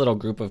last little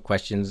group of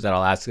questions that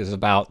I'll ask is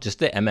about just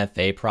the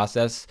MFA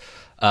process,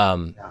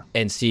 Yeah.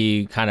 and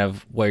see kind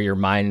of where your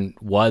mind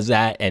was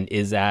at and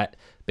is at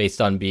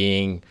based on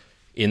being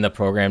in the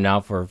program now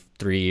for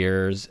 3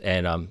 years.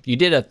 And you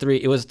did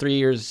it was 3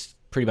 years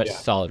pretty much Yeah.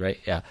 solid, right?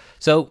 Yeah.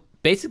 So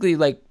basically,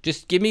 like,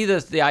 just give me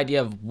the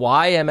idea of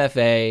why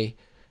MFA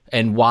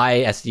and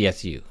why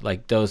SDSU.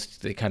 Like those,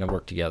 they kind of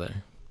work together.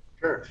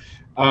 Sure.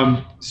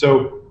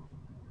 So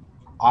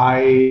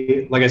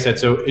like I said,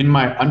 so in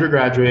my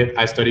undergraduate,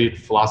 I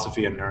studied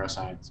philosophy and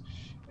neuroscience.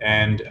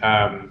 And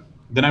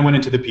then I went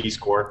into the Peace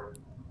Corps.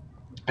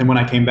 And when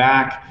I came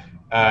back,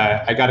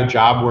 I got a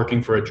job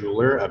working for a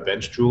jeweler, a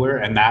bench jeweler.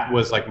 And that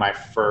was like my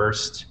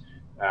first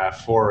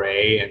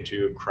foray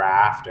into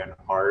craft and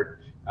art.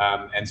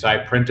 And so I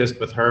apprenticed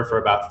with her for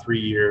about 3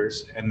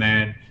 years. And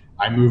then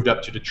I moved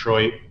up to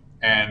Detroit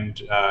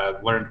and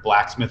learned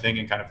blacksmithing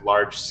and kind of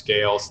large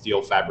scale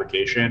steel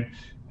fabrication,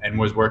 and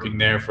was working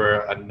there for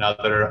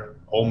another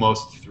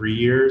almost 3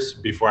 years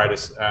before I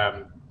just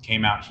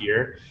came out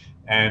here.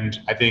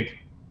 And I think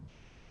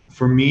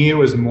for me, it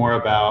was more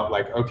about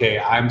like, okay,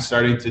 I'm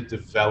starting to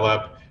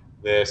develop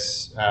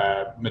this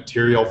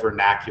material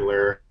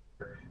vernacular,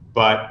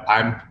 but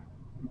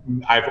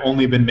I've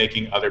only been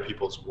making other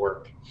people's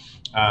work.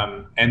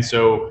 And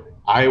so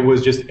I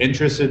was just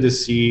interested to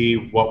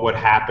see what would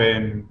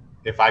happen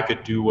if I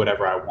could do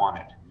whatever I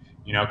wanted,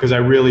 because I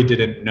really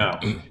didn't know.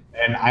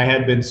 And I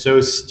had been so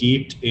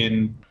steeped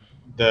in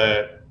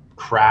the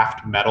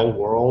craft metal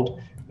world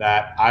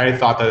that I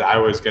thought that I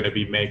was going to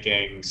be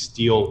making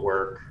steel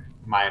work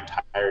my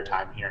entire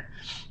time here.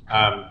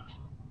 Um,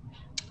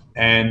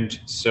 and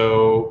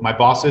so my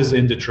bosses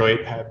in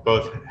Detroit have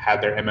both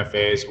had their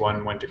MFAs.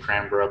 One went to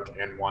Cranbrook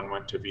and one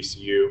went to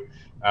VCU.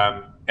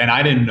 And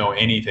I didn't know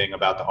anything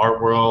about the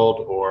art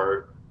world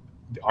or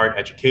the art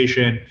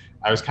education.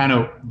 I was kind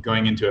of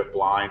going into it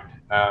blind.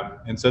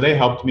 And so they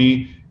helped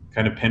me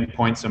kind of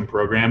pinpoint some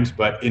programs.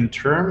 But in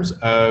terms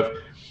of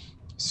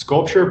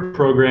sculpture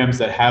programs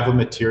that have a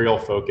material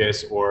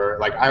focus, or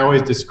like I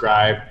always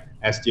describe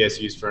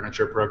SDSU's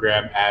furniture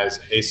program as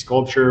a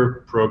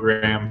sculpture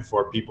program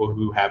for people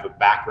who have a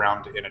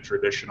background in a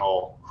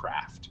traditional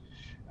craft.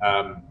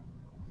 Um,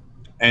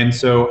 and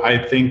so I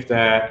think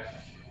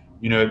that,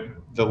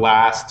 the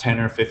last 10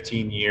 or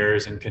 15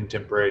 years in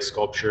contemporary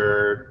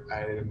sculpture,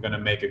 I'm going to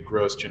make a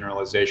gross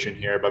generalization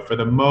here, but for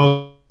the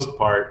most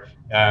part,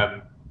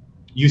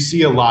 you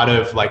see a lot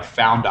of like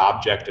found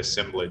object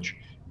assemblage.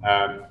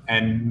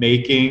 And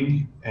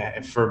making,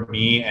 for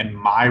me and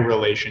my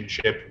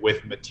relationship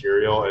with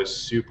material, is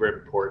super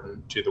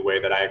important to the way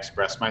that I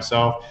express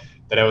myself.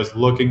 That I was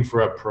looking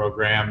for a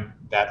program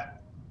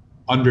that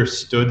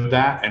understood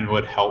that and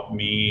would help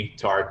me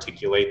to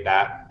articulate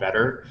that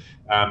better.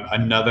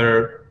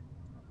 Another,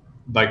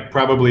 like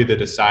probably the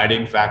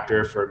deciding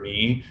factor for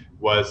me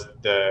was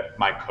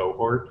my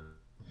cohort.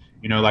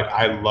 Like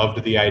I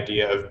loved the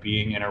idea of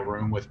being in a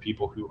room with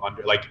people who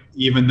like,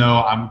 even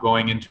though I'm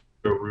going into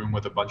a room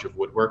with a bunch of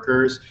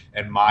woodworkers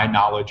and my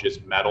knowledge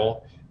is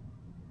metal,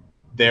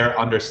 their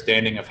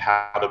understanding of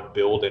how to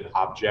build an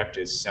object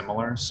is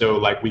similar. So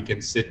like we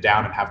can sit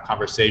down and have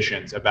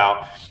conversations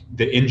about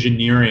the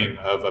engineering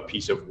of a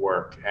piece of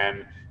work,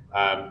 and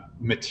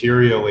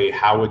materially,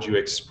 how would you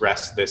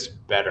express this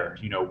better?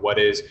 What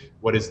is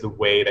the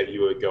way that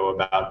you would go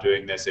about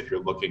doing this if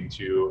you're looking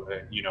to,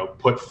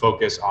 put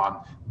focus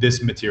on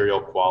this material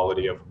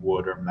quality of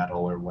wood or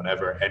metal or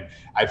whatever. And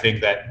I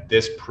think that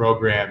this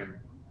program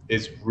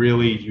is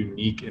really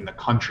unique in the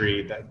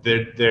country, that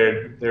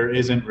there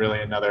isn't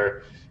really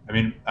another. I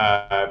mean,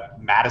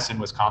 Madison,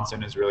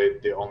 Wisconsin is really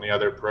the only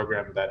other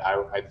program that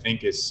I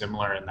think is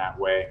similar in that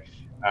way.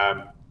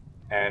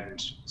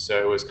 And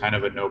so it was kind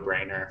of a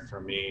no-brainer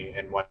for me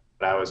in what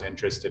I was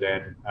interested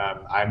in.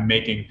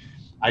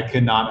 I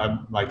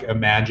cannot like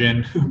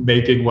imagine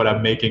making what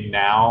I'm making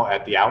now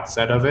at the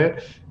outset of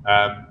it,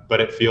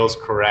 but it feels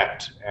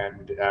correct.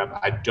 And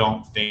I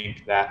don't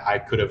think that I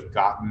could have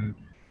gotten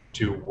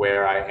to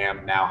where I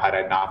am now had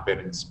I not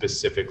been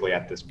specifically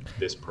at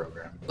this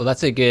program. Well,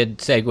 that's a good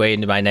segue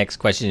into my next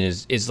question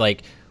is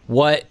like,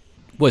 what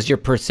was your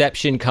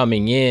perception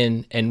coming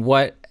in, and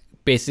what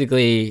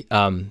basically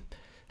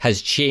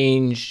has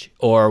changed,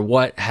 or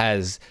what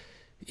has,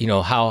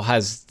 how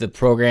has the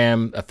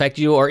program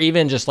affected you, or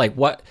even just like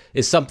what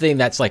is something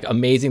that's like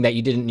amazing that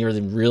you didn't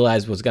really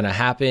realize was going to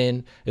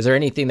happen? Is there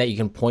anything that you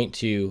can point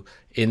to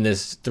in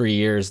this 3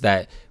 years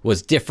that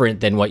was different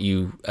than what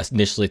you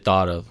initially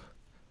thought of?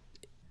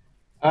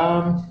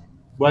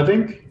 Well, I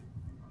think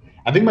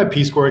my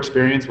Peace Corps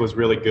experience was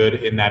really good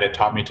in that it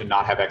taught me to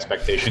not have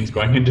expectations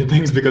going into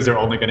things, because they're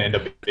only going to end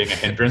up being a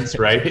hindrance,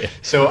 right? Yeah.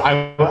 So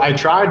I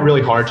tried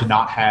really hard to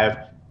not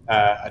have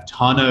a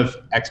ton of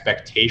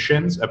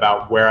expectations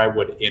about where I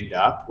would end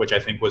up, which I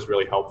think was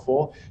really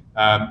helpful,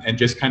 and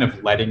just kind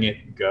of letting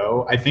it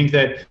go. I think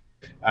that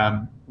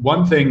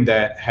One thing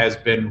that has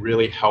been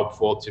really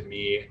helpful to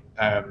me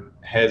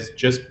has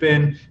just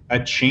been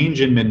a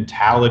change in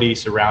mentality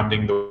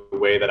surrounding the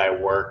way that I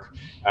work.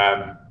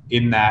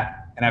 In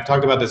that, and I've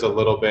talked about this a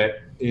little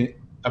bit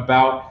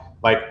about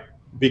like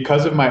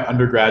because of my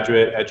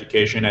undergraduate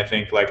education, I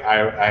think like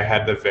I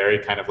had the very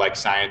kind of like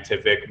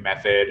scientific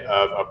method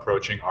of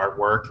approaching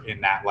artwork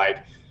in that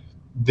like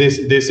this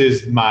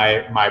is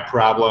my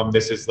problem,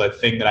 this is the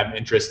thing that I'm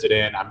interested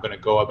in, I'm going to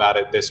go about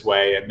it this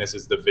way, and this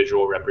is the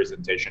visual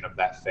representation of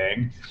that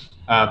thing.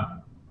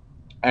 um,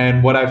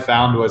 and what I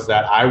found was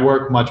that I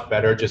work much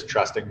better just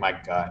trusting my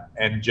gut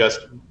and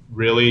just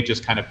really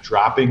just kind of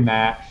dropping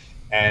that.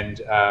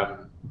 And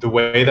the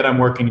way that I'm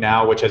working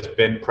now, which has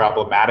been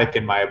problematic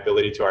in my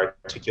ability to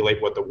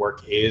articulate what the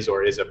work is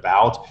or is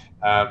about,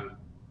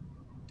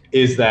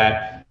 is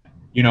that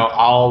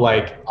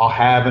I'll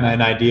have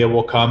an idea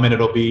will come and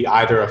it'll be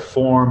either a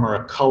form or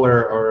a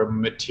color or a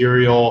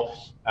material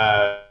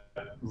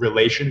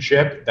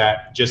relationship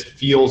that just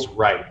feels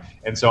right.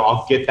 And so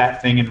I'll get that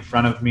thing in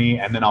front of me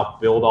and then I'll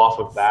build off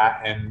of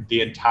that. And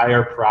the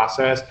entire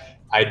process,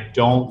 I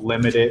don't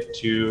limit it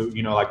to,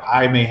 like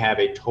I may have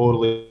a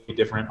totally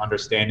different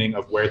understanding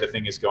of where the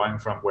thing is going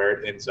from where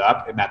it ends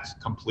up. And that's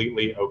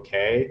completely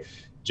okay.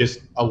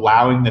 Just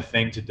allowing the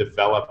thing to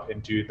develop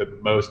into the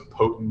most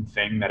potent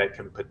thing that it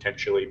can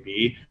potentially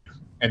be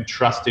and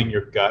trusting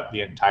your gut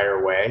the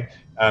entire way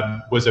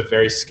was a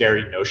very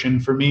scary notion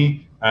for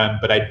me.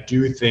 But I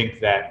do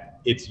think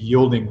that it's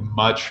yielding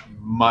much,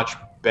 much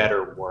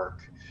better work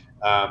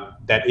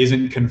that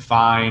isn't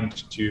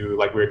confined to,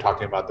 like we were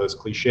talking about, those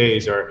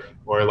cliches or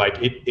like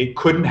it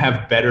couldn't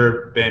have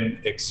better been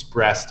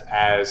expressed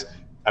as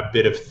a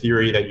bit of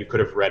theory that you could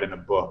have read in a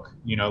book.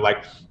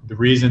 Like the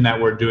reason that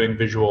we're doing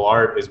visual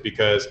art is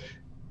because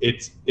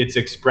it's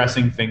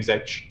expressing things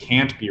that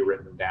can't be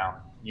written down.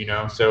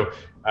 So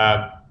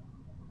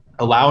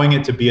allowing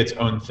it to be its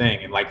own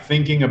thing and like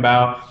thinking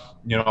about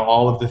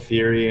all of the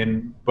theory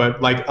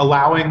but like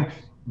allowing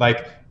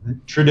like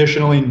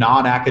traditionally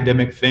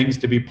non-academic things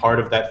to be part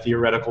of that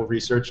theoretical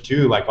research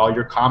too, like all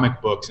your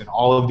comic books and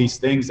all of these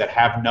things that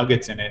have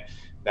nuggets in it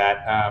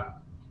that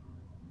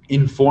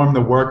inform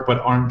the work but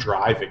aren't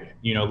driving it.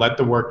 Let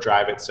the work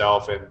drive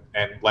itself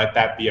and let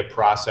that be a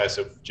process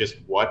of just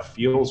what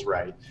feels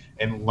right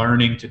and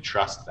learning to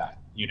trust that.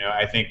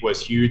 I think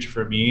was huge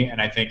for me, and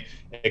I think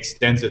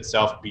extends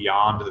itself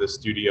beyond the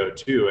studio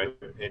too,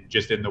 and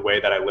just in the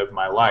way that I live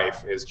my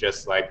life is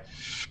just like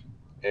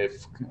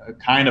if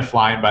kind of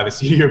flying by the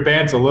seat of your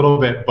pants a little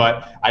bit,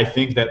 but I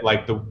think that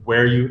like the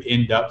where you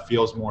end up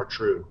feels more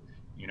true.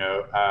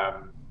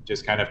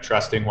 Just kind of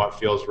trusting what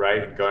feels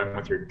right and going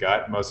with your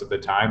gut most of the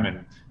time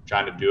and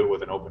trying to do it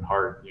with an open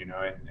heart,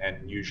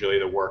 and usually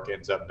the work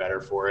ends up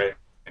better for it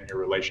and your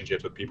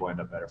relationships with people end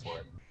up better for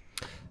it.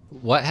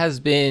 What has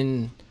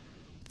been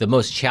the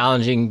most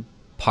challenging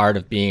part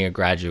of being a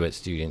graduate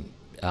student,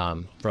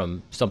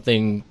 from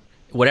something,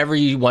 whatever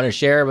you want to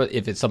share, but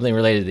if it's something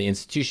related to the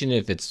institution,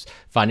 if it's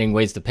finding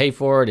ways to pay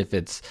for it, if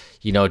it's,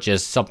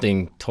 just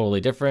something totally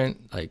different,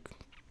 like,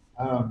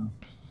 I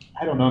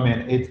don't know,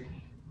 man.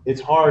 It's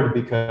hard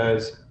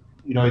because,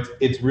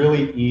 it's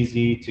really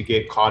easy to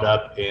get caught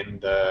up in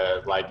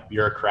the like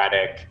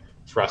bureaucratic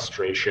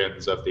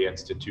frustrations of the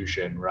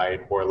institution,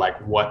 right? Or like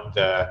what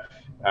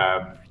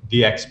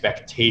the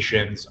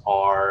expectations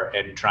are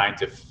and trying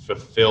to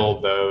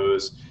fulfill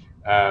those.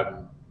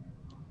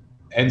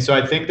 And so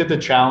I think that the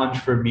challenge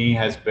for me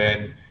has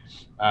been,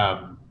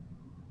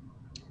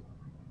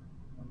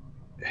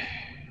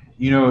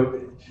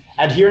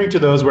 adhering to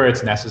those where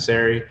it's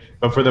necessary,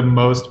 but for the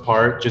most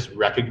part, just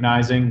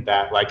recognizing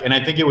that like, and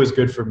I think it was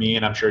good for me,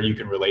 and I'm sure you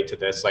can relate to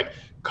this, like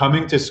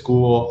coming to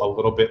school a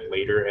little bit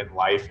later in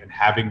life and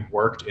having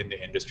worked in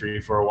the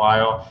industry for a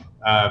while,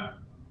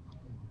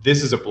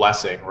 this is a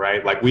blessing,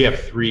 right? Like we have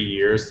 3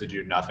 years to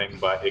do nothing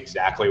but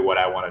exactly what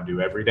I want to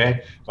do every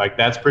day. Like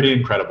that's pretty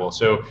incredible.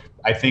 So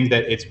I think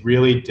that it's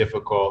really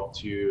difficult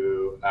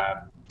to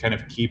kind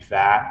of keep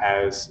that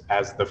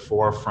as the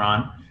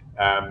forefront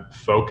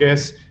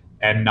focus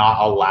and not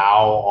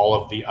allow all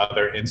of the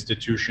other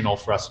institutional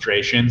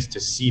frustrations to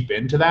seep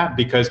into that,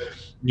 because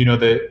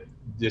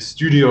the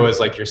studio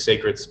is like your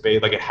sacred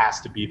space. Like it has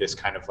to be this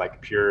kind of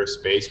like pure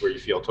space where you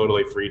feel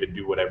totally free to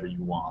do whatever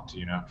you want.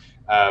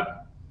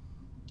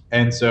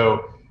 And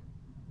so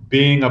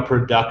being a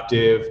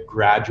productive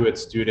graduate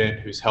student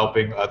who's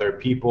helping other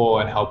people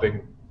and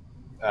helping,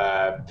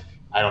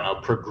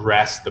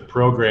 progress the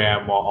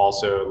program while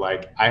also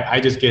like, I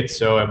just get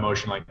so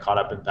emotionally caught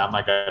up in that. I'm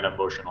like an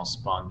emotional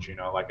sponge,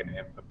 like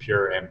a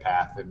pure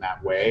empath in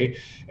that way.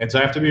 And so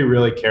I have to be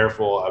really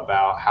careful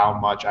about how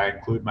much I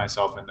include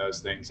myself in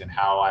those things and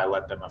how I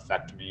let them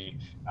affect me.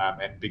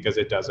 And because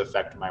it does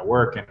affect my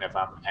work. And if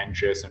I'm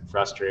anxious and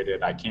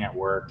frustrated, I can't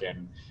work.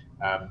 And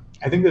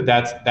I think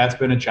that's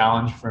been a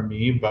challenge for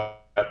me,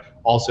 but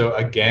also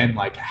again,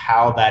 like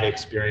how that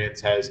experience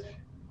has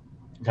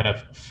kind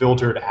of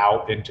filtered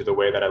out into the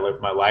way that I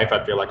live my life.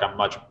 I feel like I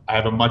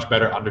have a much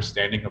better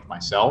understanding of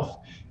myself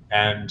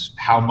and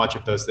how much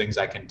of those things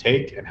I can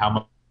take and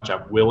how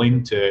I'm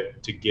willing to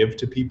give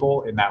to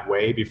people in that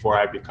way before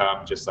I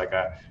become just like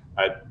a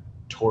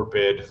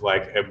torpid,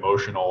 like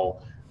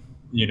emotional,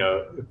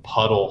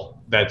 puddle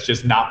that's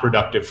just not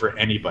productive for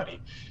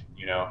anybody,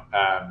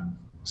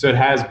 so it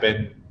has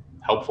been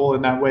helpful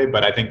in that way,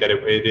 but I think that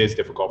it is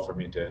difficult for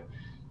me to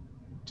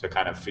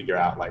kind of figure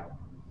out like,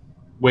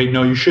 wait,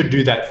 no, you should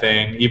do that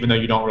thing, even though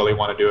you don't really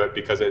want to do it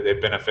because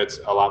it benefits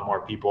a lot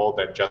more people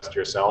than just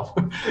yourself.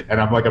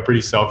 And I'm like a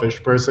pretty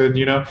selfish person,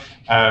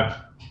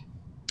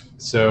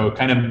 so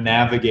kind of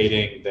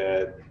navigating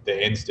the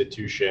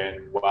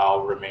institution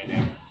while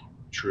remaining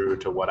true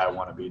to what I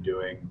want to be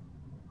doing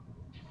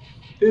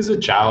is a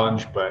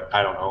challenge, but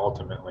I don't know,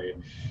 ultimately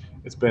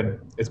it's been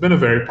a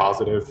very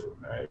positive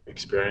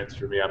experience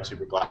for me. I'm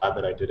super glad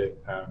that I did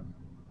it.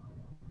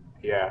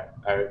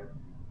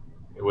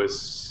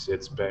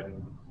 It's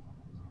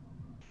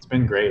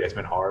been great. It's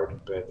been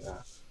hard, but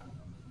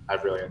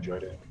I've really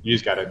enjoyed it. You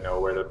just got to know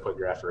where to put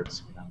your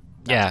efforts.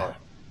 Yeah.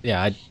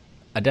 Yeah.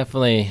 I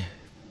definitely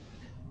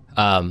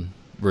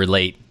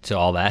relate to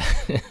all that.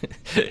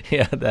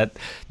 Yeah, that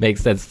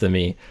makes sense to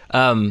me.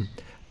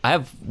 I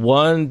have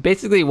one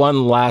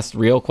last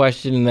real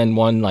question and then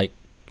one like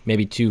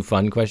maybe two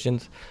fun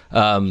questions.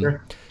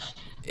 Sure.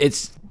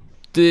 It's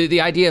the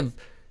idea of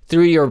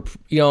through your,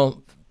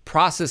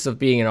 process of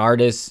being an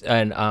artist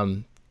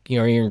and,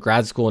 you're in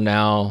grad school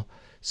now.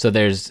 So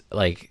there's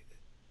like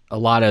a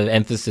lot of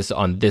emphasis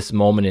on this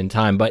moment in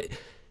time, but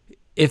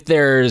if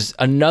there's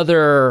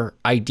another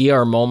idea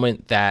or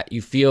moment that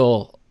you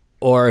feel,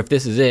 or if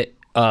this is it,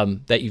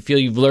 that you feel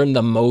you've learned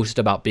the most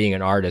about being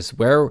an artist,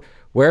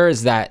 where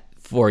is that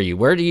for you?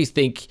 Where do you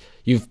think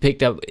you've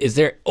picked up? Is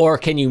there, or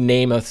can you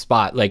name a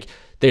spot? Like,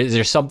 is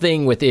there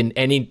something within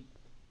any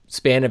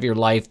span of your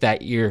life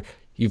that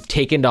you've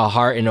taken to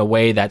heart in a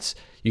way that's,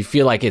 you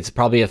feel like it's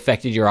probably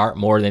affected your art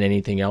more than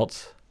anything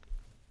else?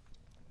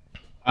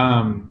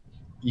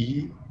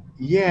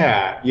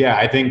 Yeah.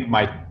 I think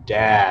my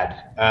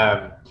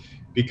dad,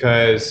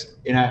 because,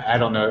 and I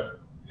don't know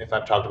if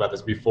I've talked about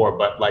this before,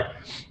 but like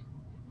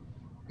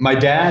my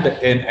dad,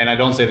 and I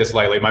don't say this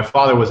lightly, my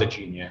father was a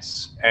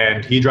genius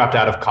and he dropped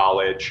out of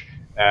college.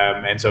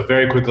 And so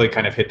very quickly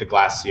kind of hit the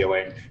glass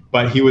ceiling,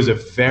 but he was a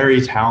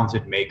very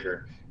talented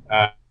maker,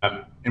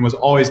 and was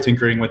always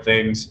tinkering with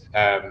things.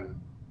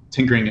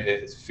 Tinkering,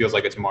 it feels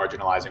like it's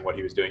marginalizing what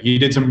he was doing. He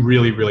did some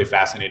really, really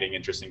fascinating,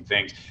 interesting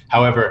things.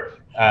 However,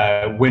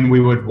 when we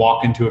would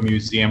walk into a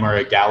museum or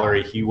a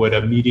gallery, he would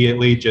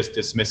immediately just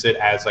dismiss it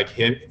as like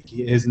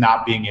his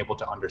not being able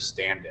to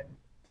understand it.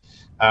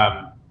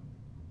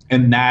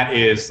 And that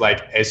is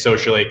like a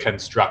socially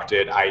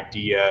constructed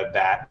idea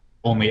that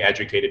only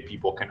educated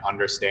people can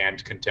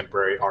understand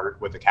contemporary art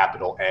with a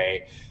capital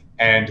A.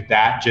 And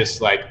that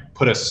just like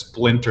put a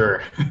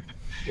splinter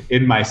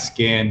in my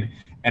skin,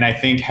 and I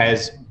think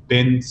has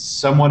been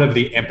somewhat of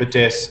the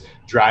impetus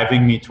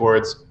driving me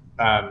towards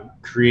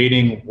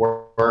creating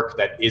work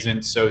that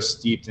isn't so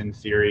steeped in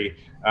theory,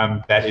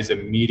 that is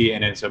immediate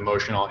in its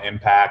emotional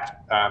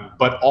impact,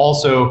 but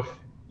also,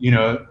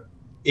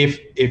 if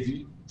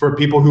for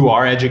people who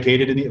are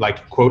educated in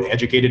like quote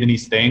educated in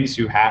these things,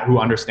 who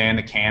understand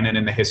the canon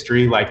and the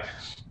history, like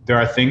there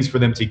are things for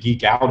them to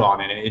geek out on,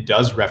 and it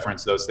does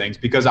reference those things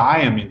because I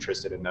am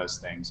interested in those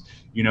things,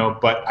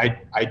 but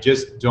I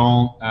just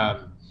don't.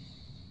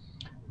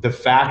 The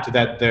fact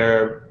that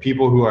there are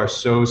people who are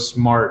so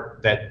smart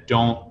that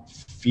don't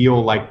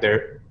feel like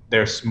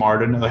they're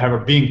smart enough, or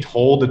being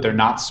told that they're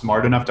not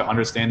smart enough to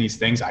understand these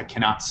things, I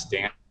cannot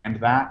stand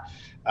that.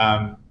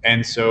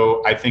 And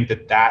so I think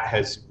that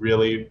has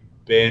really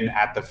been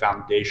at the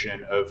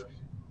foundation of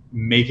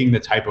making the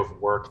type of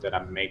work that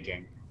I'm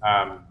making.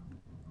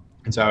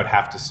 And so I would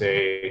have to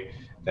say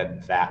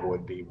that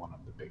would be one of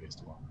the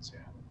biggest ones.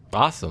 Yeah.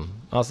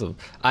 Awesome.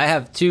 I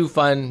have two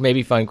fun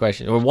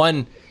questions, or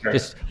one, sure.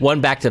 Just one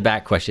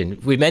back-to-back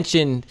question. We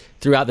mentioned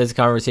throughout this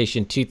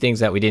conversation two things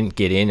that we didn't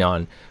get in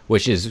on,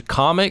 which is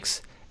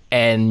comics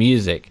and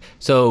music.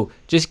 So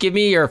just give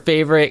me your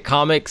favorite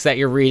comics that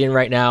you're reading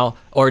right now,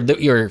 or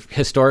your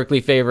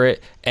historically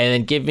favorite, and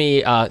then give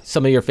me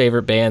some of your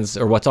favorite bands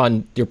or what's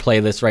on your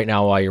playlist right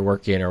now while you're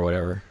working or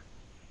whatever.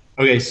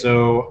 Okay,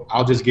 so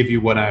I'll just give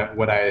you what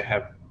I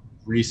have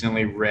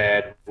recently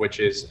read, which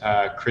is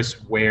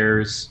Chris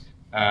Ware's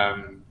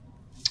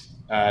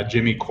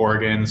Jimmy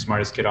Corrigan,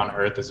 Smartest Kid on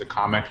Earth, is a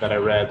comic that I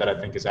read that I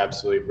think is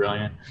absolutely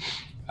brilliant.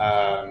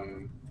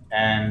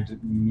 And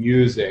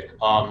music,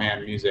 oh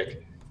man,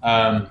 music.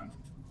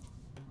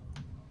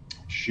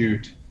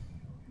 Shoot.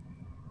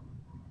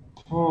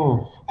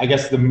 Oh, I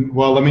guess let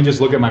me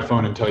just look at my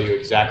phone and tell you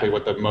exactly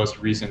what the most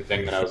recent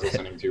thing that I was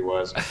listening to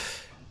was.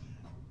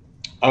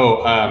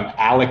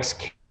 Alex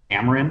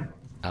Cameron.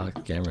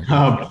 Alex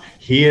Cameron.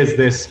 He is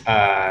this,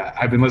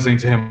 I've been listening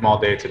to him all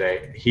day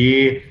today.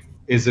 He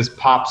is this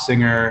pop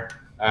singer,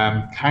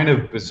 kind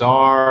of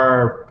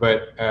bizarre,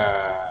 but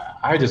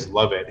I just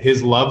love it.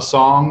 His love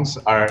songs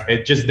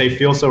they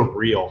feel so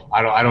real.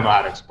 I don't know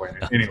how to explain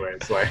it. Anyway,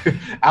 it's like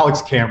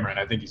Alex Cameron.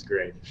 I think he's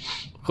great.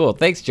 Cool.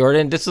 Thanks,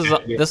 Jordan. This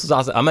is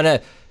awesome. I'm going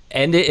to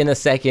end it in a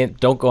second.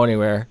 Don't go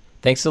anywhere.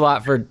 Thanks a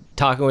lot for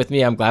talking with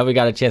me. I'm glad we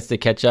got a chance to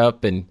catch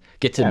up and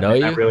get to Yeah, know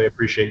man, I you. really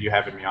appreciate you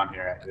having me on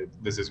here.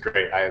 This is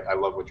great. I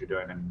love what you're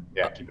doing, and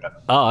yeah, keep it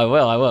up. Oh, I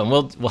will. I will. And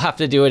we'll have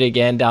to do it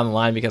again down the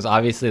line because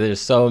obviously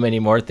there's so many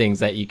more things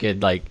that you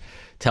could like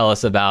tell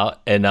us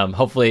about, and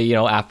hopefully,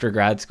 after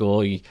grad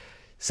school,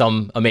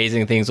 some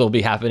amazing things will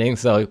be happening.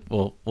 So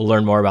we'll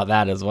learn more about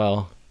that as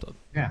well. So,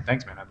 Yeah,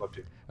 thanks, man. I'd love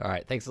to. all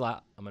right. Thanks a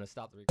lot. I'm gonna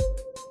stop the recording.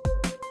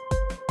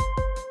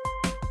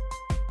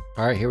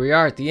 All right, here we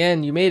are at the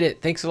end. You made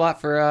it. Thanks a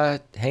lot for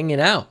hanging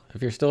out.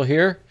 If you're still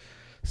here,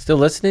 still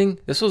listening,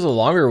 this was a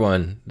longer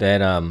one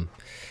than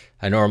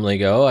I normally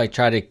go. I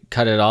try to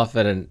cut it off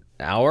at an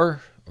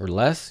hour or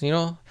less,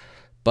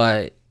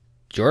 But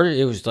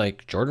Jordan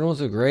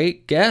was a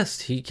great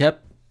guest. He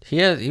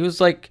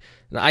was like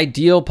an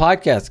ideal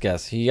podcast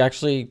guest. He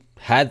actually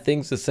had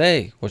things to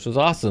say, which was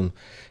awesome.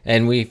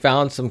 And we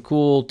found some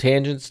cool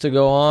tangents to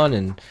go on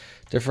and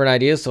different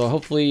ideas. So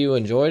hopefully you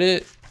enjoyed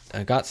it.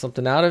 I got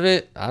something out of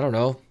it. I don't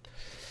know.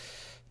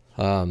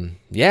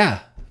 Yeah.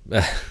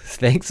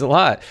 Thanks a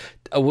lot.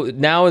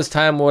 Now is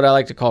time what I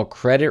like to call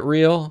credit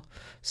reel.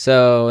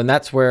 So, and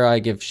that's where I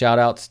give shout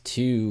outs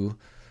to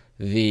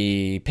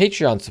the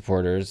Patreon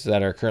supporters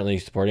that are currently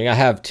supporting. I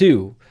have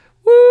two.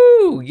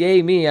 Woo!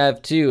 Yay me, I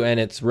have two. And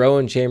it's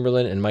Rowan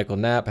Chamberlain and Michael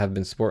Knapp have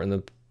been supporting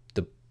the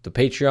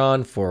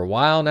Patreon for a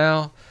while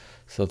now.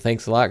 So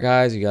thanks a lot,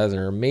 guys. You guys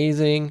are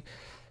amazing.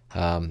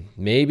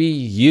 Maybe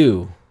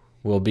you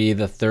will be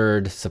the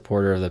third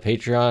supporter of the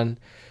Patreon.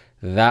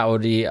 That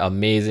would be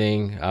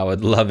amazing. I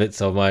would love it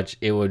so much.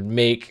 It would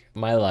make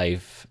my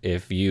life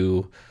if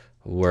you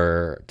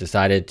were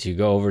decided to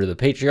go over to the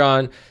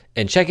Patreon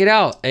and check it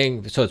out.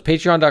 And so it's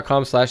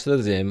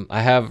patreon.com/thezim.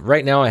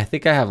 I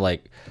think I have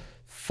like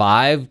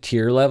 5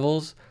 tier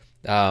levels.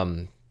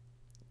 Or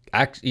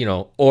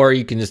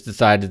you can just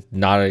decide to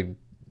not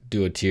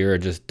do a tier or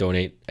just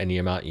donate any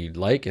amount you'd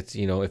like. It's,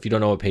 if you don't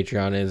know what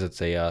Patreon is,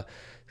 it's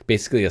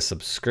basically a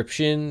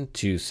subscription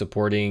to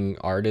supporting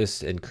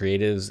artists and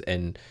creatives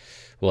and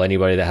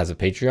anybody that has a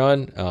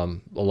Patreon.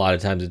 A lot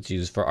of times it's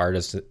used for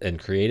artists and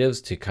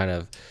creatives to kind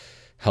of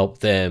help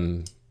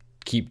them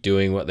keep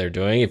doing what they're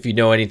doing. If you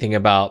know anything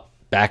about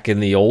back in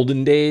the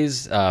olden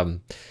days,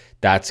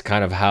 that's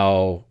kind of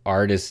how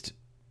artists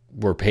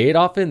were paid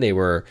often.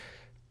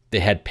 They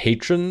had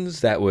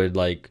patrons that would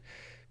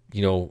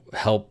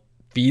help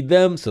feed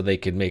them so they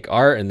could make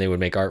art, and they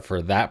would make art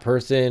for that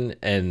person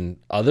and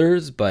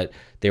others, but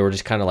they were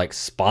just kind of like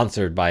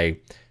sponsored by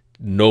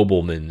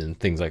noblemen and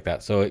things like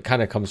that. So it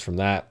kind of comes from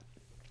that.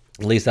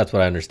 At least that's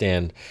what I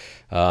understand,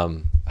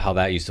 how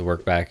that used to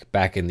work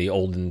back in the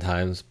olden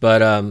times.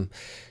 But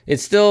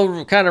it's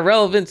still kind of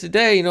relevant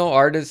today.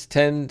 Artists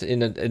tend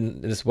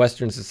in this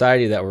Western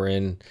society that we're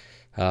in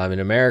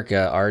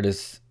America,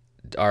 artists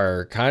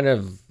are kind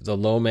of the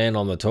low man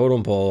on the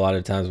totem pole a lot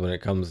of times when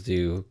it comes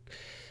to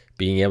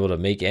being able to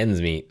make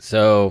ends meet.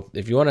 So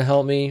if you want to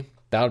help me,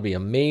 that would be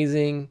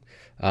amazing.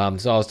 So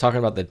I was talking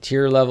about the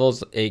tier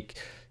levels. I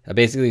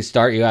basically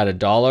start you at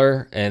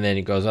 $1 and then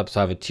it goes up. So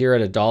I have a tier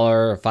at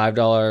 $1,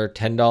 $5,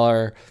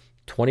 $10,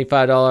 $25,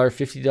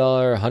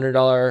 $50,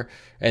 $100,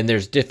 and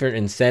there's different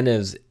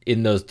incentives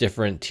in those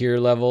different tier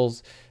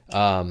levels.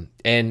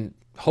 And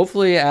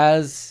hopefully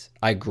as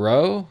I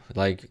grow,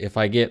 like if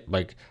I get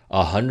like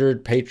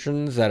 100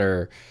 patrons that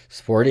are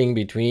supporting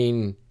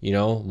between,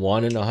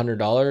 $1 and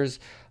 $100,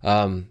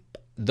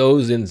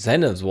 those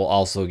incentives will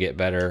also get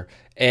better.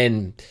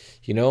 And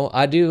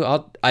I do,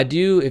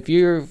 if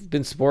you've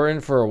been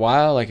supporting for a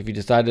while, like if you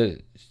decide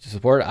to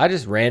support, I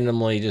just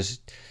randomly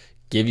just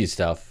give you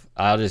stuff.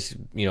 I'll just,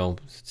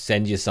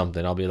 send you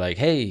something. I'll be like,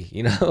 hey,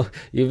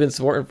 you've been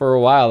supporting for a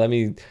while. Let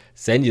me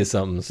send you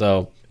something.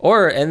 So,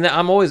 and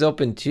I'm always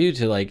open to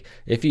like,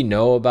 if you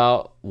know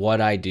about what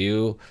I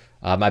do,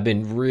 I've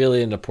been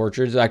really into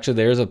portraits. Actually,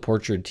 there's a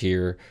portrait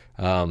tier,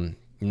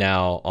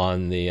 now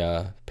on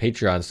the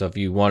Patreon. So if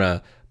you want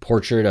a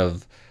portrait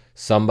of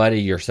somebody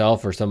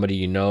yourself or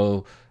somebody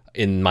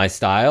in my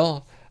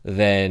style,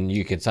 then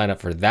you can sign up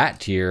for that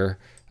tier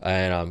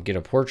and get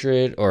a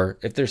portrait. Or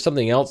if there's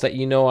something else that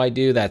I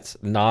do that's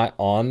not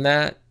on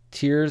that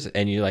tiers,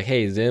 and you're like,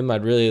 hey Zim,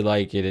 I'd really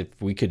like it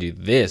if we could do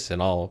this,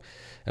 and I'll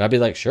be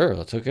like, sure,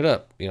 let's hook it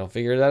up,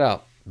 figure that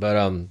out. But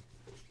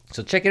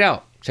so check it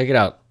out.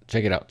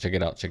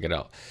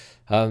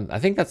 I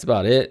think that's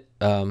about it.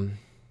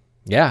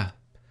 Yeah,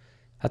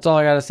 that's all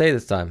I gotta say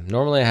this time.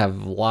 Normally I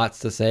have lots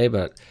to say,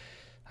 but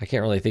I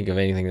can't really think of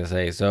anything to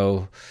say.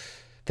 So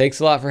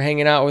thanks a lot for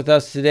hanging out with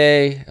us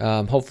today.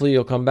 Hopefully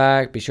you'll come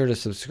back. Be sure to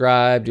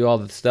subscribe, do all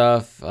the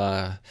stuff.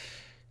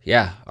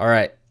 Yeah. All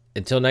right.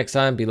 Until next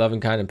time, be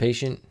loving, kind, and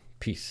patient.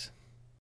 Peace.